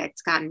did that,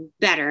 it's gotten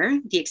better.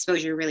 The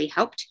exposure really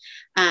helped.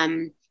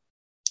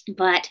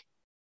 But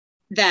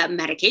the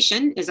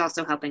medication is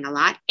also helping a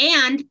lot.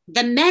 And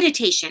the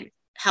meditation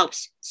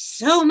helps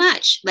so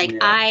much. Like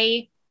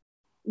I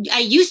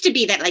used to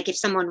be that like if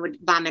someone would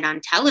vomit on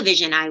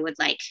television, I would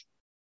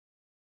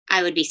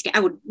be scared.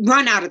 I would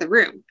run out of the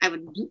room. I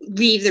would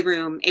leave the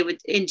room. It would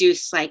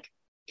induce like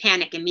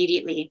panic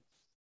immediately.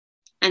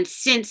 And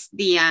since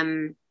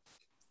the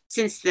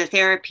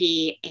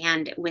therapy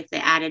and with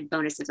the added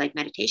bonus of like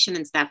meditation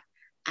and stuff,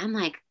 I'm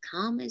like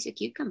calm as a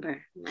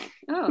cucumber. I'm like,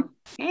 oh,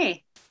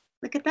 hey,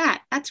 look at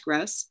that. That's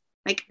gross.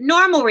 Like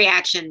normal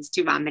reactions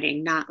to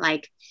vomiting, not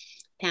like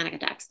panic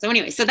attacks. So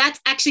anyway, so that's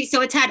actually,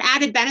 so it's had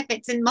added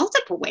benefits in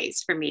multiple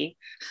ways for me.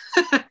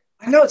 I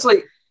know, it's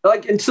like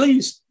until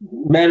you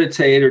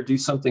meditate or do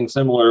something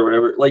similar or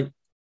whatever, like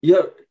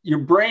your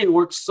brain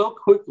works so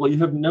quickly, you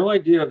have no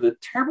idea of the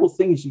terrible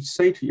things you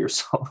say to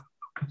yourself.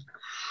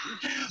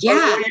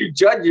 Yeah. Or you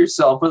judge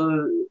yourself,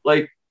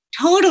 like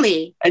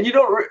totally. And you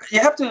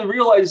have to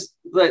realize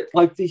that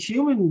like the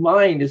human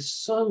mind is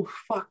so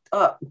fucked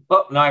up.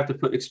 Oh, now I have to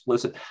put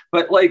explicit,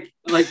 but like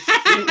we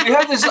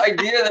have this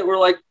idea that we're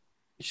like,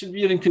 should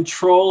be in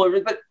control of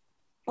it, but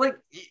like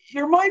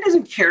your mind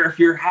doesn't care if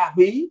you're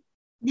happy.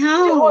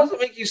 No, it wants to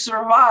make you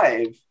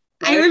survive.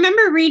 Right? I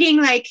remember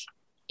reading like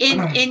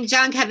in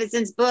Jon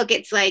Kabat-Zinn's book,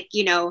 it's like,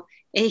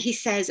 he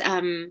says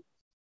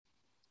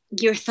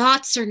your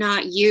thoughts are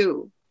not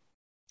you.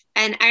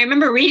 And I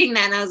remember reading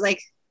that and I was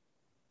like,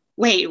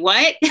 wait,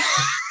 what?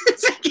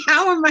 It's like,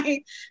 how are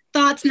my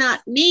thoughts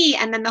not me?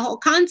 And then the whole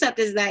concept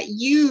is that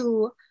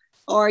you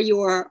are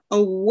your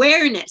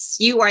awareness.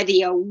 You are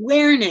the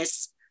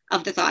awareness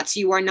of the thoughts.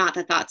 You are not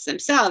the thoughts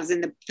themselves.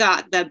 And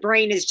the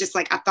brain is just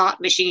like a thought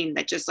machine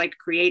that just like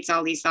creates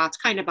all these thoughts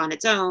kind of on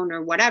its own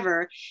or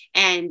whatever.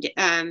 And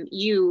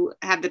you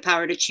have the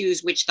power to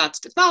choose which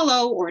thoughts to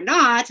follow or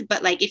not.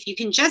 But like, if you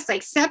can just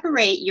like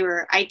separate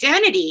your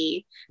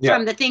identity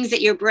from the things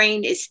that your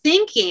brain is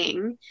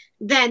thinking,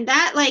 then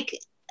that like,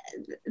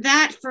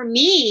 that for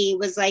me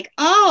was like,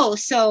 oh,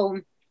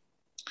 so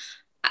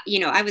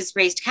I was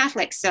raised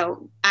Catholic,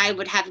 so I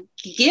would have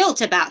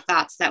guilt about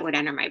thoughts that would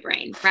enter my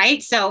brain,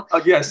 right? So,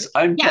 yes,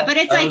 but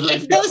it's like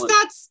if those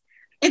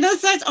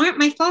thoughts aren't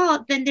my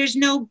fault, then there's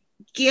no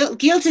guilt.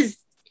 Guilt is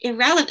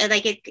irrelevant.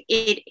 Like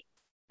it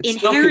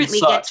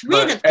inherently gets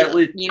rid of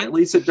guilt. At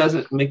least it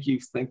doesn't make you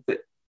think that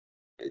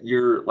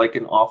you're like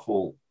an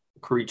awful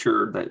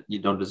creature that you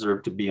don't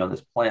deserve to be on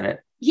this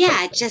planet.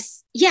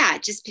 Just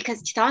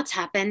because thoughts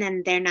happen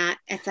and they're not,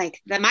 it's like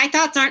my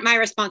thoughts aren't my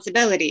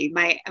responsibility.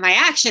 My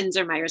actions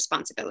are my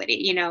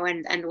responsibility,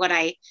 and what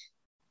I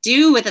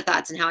do with the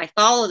thoughts and how I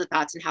follow the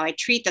thoughts and how I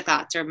treat the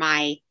thoughts are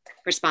my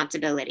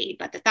responsibility.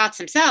 But the thoughts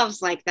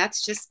themselves, like,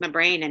 that's just my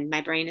brain, and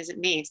my brain isn't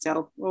me.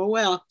 So, oh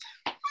well.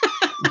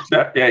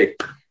 Hey,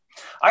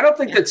 I don't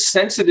think that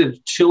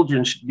sensitive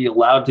children should be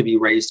allowed to be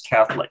raised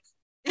Catholic.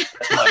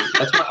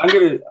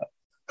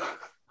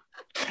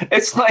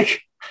 It's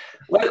like,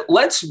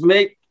 let's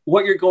make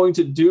what you're going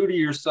to do to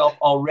yourself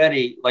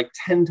already like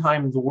 10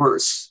 times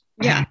worse.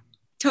 Yeah,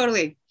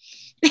 totally.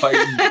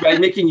 by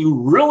making you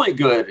really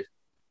good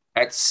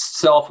at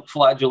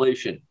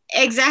self-flagellation.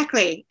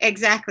 Exactly.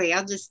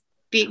 I'll just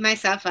beat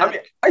myself up. I mean,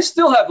 I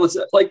still have,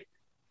 like,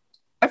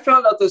 I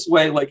found out this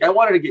way, like I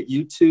wanted to get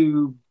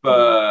YouTube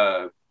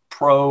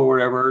Pro or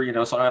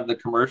whatever, so I have the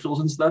commercials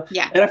and stuff.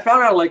 Yeah. And I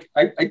found out, like,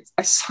 I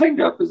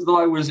signed up as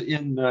though I was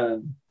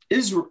in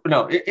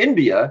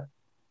India.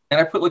 And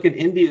I put like an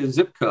India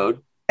zip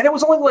code, and it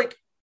was only like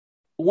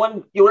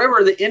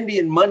whatever the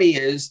Indian money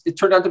is, it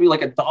turned out to be like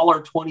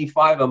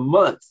 $1.25 a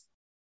month.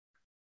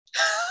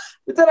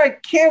 But then I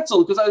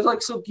canceled because I was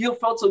like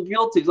felt so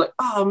guilty. It's like,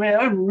 oh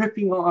man, I'm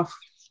ripping off.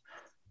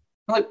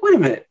 I'm like, wait a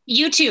minute.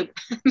 YouTube.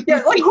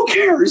 Yeah, like who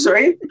cares,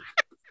 right?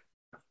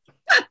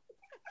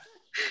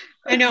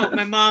 I know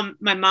my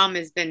mom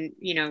has been,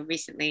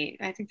 recently,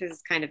 I think this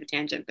is kind of a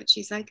tangent, but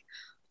she's like,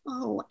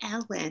 oh,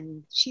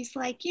 Ellen. She's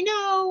like,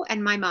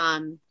 and my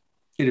mom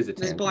was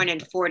born in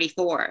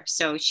 1944.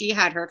 So she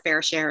had her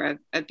fair share of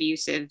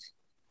abusive,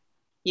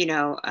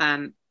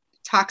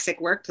 toxic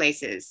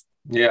workplaces.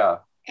 Yeah.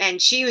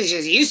 And she was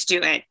just used to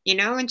it,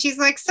 and she's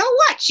like, so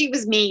what? She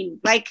was mean.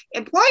 Like,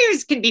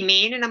 employers can be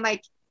mean. And I'm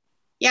like,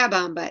 yeah,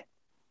 Mom, but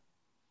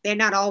they're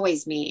not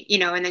always mean,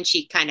 and then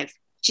she's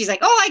like,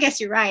 oh, I guess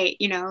you're right.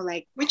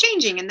 Like, we're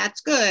changing and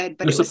that's good.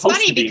 But it was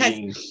funny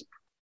because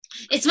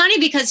it's funny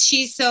because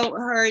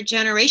her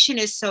generation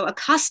is so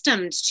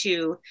accustomed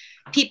to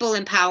people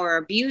in power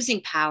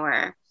abusing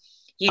power,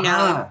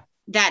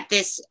 that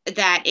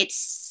it's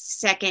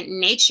second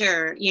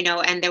nature,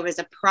 and there was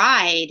a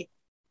pride,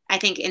 I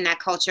think, in that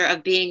culture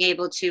of being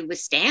able to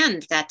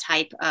withstand that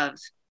type of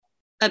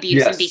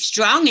abuse and be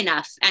strong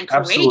enough and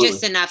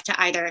courageous enough to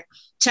either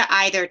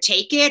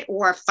take it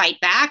or fight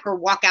back or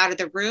walk out of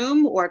the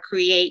room or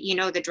create,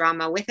 the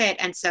drama with it.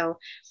 And so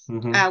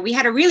we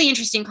had a really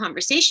interesting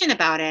conversation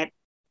about it.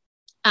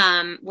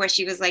 Where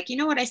she was like, you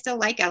know what, I still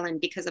like Ellen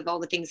because of all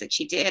the things that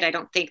she did. I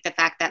don't think the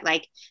fact that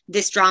like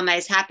this drama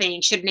is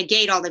happening should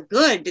negate all the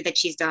good that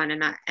she's done.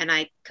 And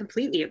I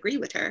completely agree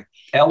with her.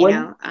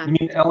 Ellen? You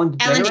mean Ellen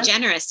DeGeneres? Ellen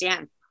DeGeneres,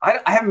 yeah. I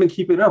haven't been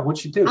keeping up.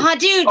 What'd she do?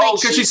 Dude. Oh,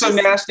 because she's so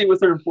nasty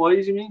with her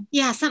employees, you mean?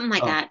 Yeah, something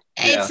like that.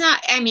 Yeah. It's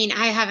not, I mean,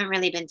 I haven't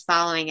really been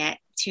following it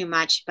too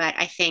much, but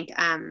I think,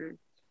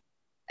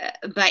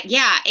 but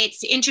yeah,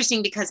 it's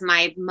interesting because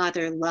my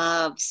mother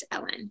loves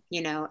Ellen,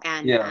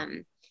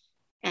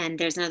 and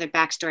there's another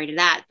backstory to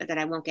that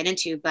I won't get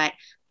into. But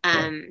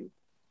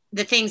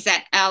the things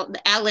that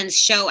Ellen's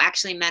show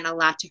actually meant a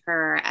lot to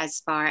her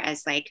as far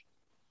as like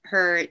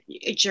her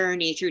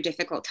journey through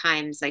difficult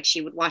times. Like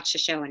she would watch the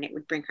show and it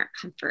would bring her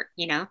comfort,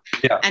 Yeah.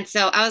 And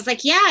so I was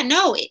like, yeah,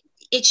 no,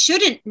 it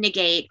shouldn't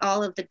negate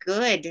all of the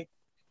good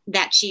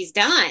that she's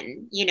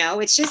done.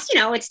 It's just,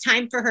 it's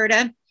time for her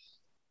to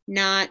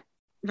not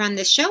run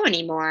this show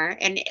anymore,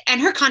 and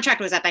her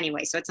contract was up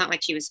anyway, so it's not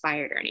like she was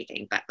fired or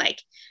anything, but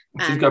like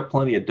she's got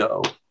plenty of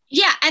dough.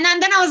 Yeah. And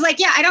then I was like,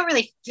 yeah, I don't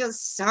really feel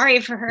sorry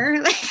for her.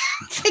 Like,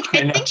 it's like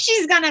I think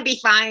she's gonna be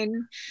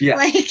fine. Yeah,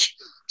 like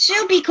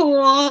she'll be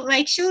cool,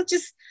 like she'll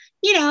just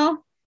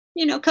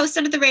coast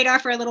under the radar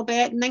for a little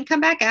bit and then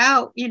come back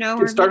out,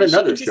 or start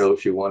another show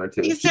if she wanted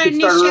to. She could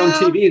start her own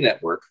TV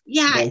network.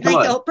 Yeah,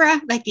 like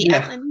Oprah, like the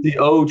Ellen. The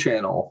O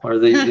channel or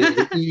the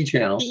E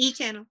channel. The E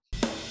channel.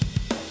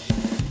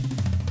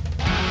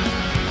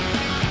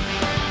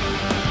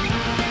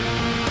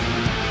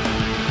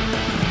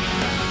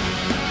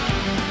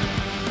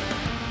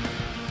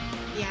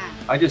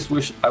 I just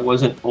wish I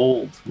wasn't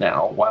old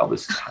now while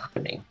this is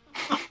happening.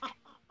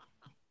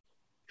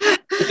 I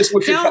just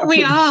wish Don't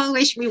we all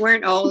wish we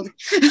weren't old?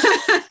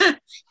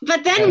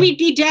 But then we'd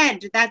be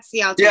dead. That's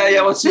the alternative.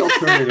 Yeah. What's the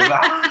alternative?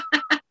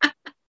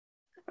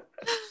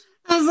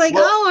 I was like,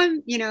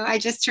 I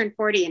just turned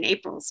 40 in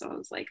April. So I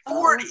was like,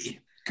 40.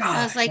 God,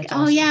 I was like, that's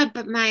awesome. yeah,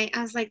 but I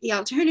was like, the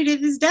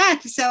alternative is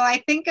death. So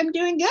I think I'm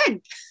doing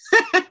good.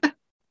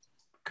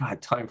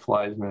 God, time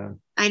flies, man.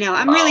 I know.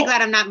 I'm really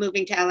glad I'm not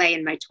moving to LA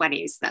in my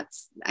 20s.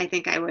 I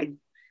think I would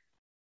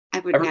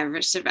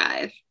never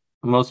survive.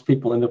 Most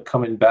people end up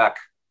coming back.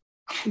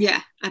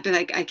 Yeah. I'd be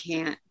like, I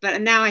can't.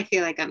 But now I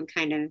feel like I'm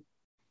kind of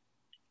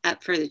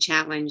up for the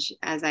challenge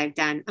as I've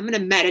done. I'm going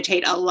to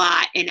meditate a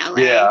lot in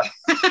LA. Yeah.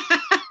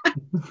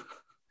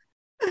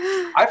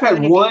 I've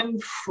had one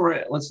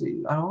friend, let's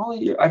see,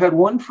 I've had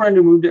one friend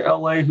who moved to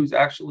LA who's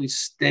actually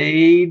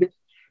stayed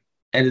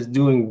and is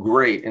doing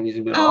great. And he's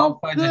been on all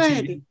kinds of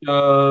TV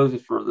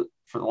shows for the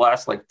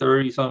last like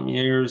 30 something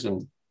years.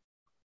 And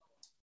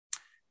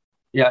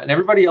yeah, and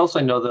everybody else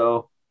I know,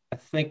 though, I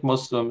think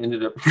most of them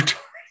ended up returning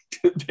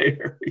to the Bay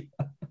Area.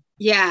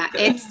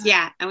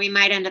 Yeah, and we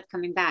might end up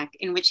coming back,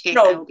 in which case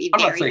I will be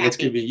very happy. I'm not saying it's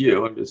going to be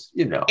you. I'm just,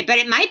 But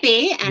it might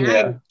be, and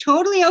I'm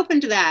totally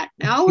open to that.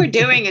 All we're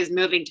doing is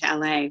moving to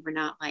LA. We're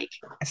not like...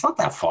 It's not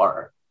that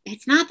far.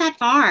 It's not that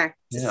far.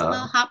 It's just a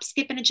little hop,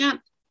 skip, and a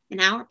jump. An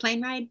hour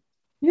plane ride.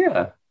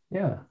 Yeah.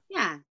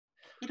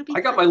 It'll be I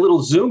got my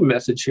little Zoom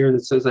message here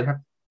that says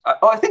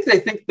I think they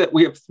think that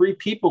we have 3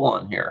 people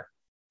on here.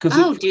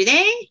 Do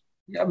they?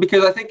 Yeah,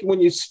 because I think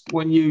when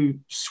you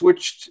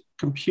switched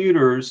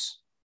computers...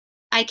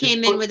 I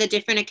came in with a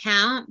different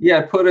account.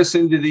 Yeah, put us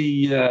into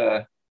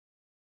the,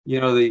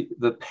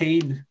 the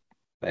paid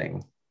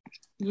thing.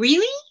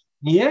 Really?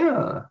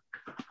 Yeah,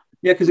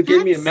 because it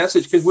gave me a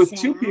message. Because with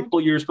 2 people,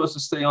 you're supposed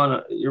to stay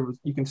on.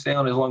 You can stay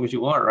on as long as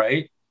you want,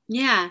 right?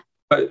 Yeah.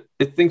 But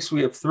it thinks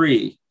we have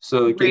 3,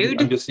 so it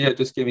Rude.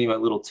 just gave me my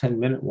little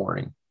 10-minute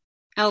warning.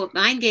 Oh,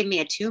 mine gave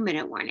me a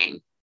 2-minute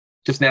warning.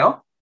 Just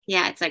now?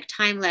 Yeah, it's like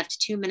time left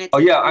 2 minutes. Oh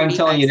yeah, I'm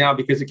telling you now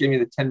because it gave me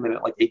the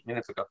 10-minute like 8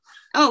 minutes ago.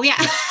 Oh yeah.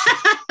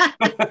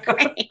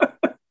 Great.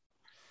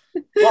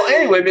 Well,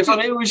 anyway, Miss,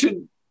 maybe we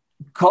should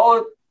call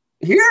it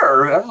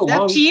here. It's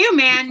up to you,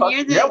 man.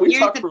 We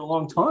talked for a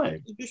long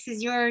time. This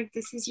is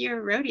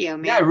your rodeo,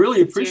 man. Yeah, I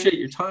really appreciate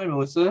your time,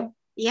 Melissa.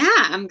 Yeah,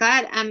 I'm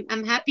glad.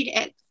 I'm happy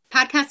to.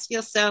 Podcast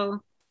feels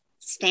so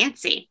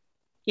fancy.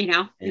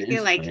 I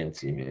feel like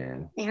fancy,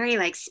 man. Very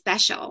like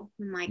special.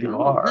 I'm like,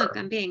 look,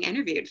 I'm being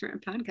interviewed for a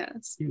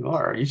podcast. You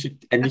are. You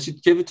should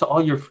give it to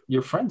all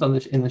your friends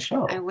in the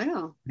show. I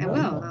will.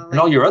 And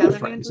all your other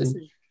friends.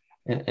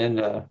 And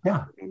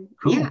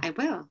cool. Yeah, I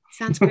will.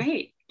 Sounds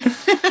great.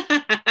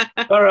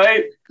 All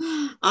right.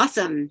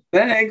 Awesome.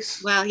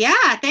 Thanks. Well,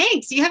 yeah,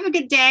 thanks. You have a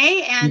good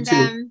day,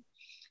 and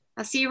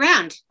I'll see you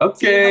around.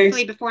 Okay.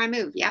 Hopefully before I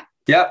move. Yeah.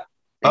 Yeah.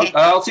 Okay.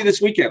 I'll see you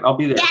this weekend. I'll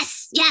be there.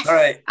 Yes. All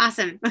right.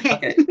 Awesome.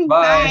 Okay.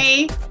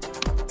 Bye.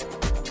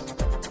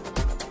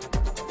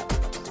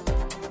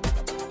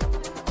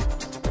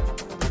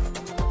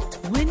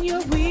 When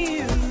you're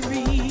weary